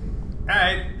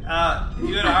 Alright, if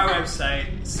you go to our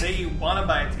website, say you want to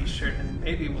buy a t-shirt, and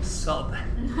maybe we'll sell that.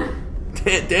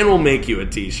 Dan will make you a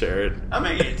t-shirt. I'll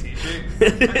make you a t-shirt.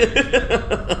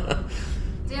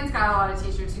 Dan's got a lot of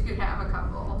t-shirts. You could have a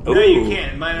couple. No, you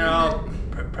can't. Mine are all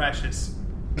precious.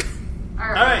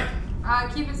 Alright.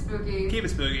 Keep it spooky. Keep it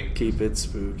spooky. Keep it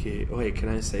spooky. Wait, can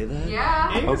I say that?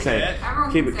 Yeah. You can Okay. say it.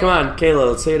 Everyone Keep can it. say Come on, it.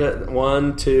 Kayla. Let's say it.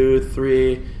 1, 2,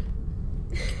 3.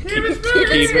 Keep it spooky.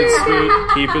 Keep it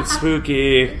spooky. Keep it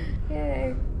spooky.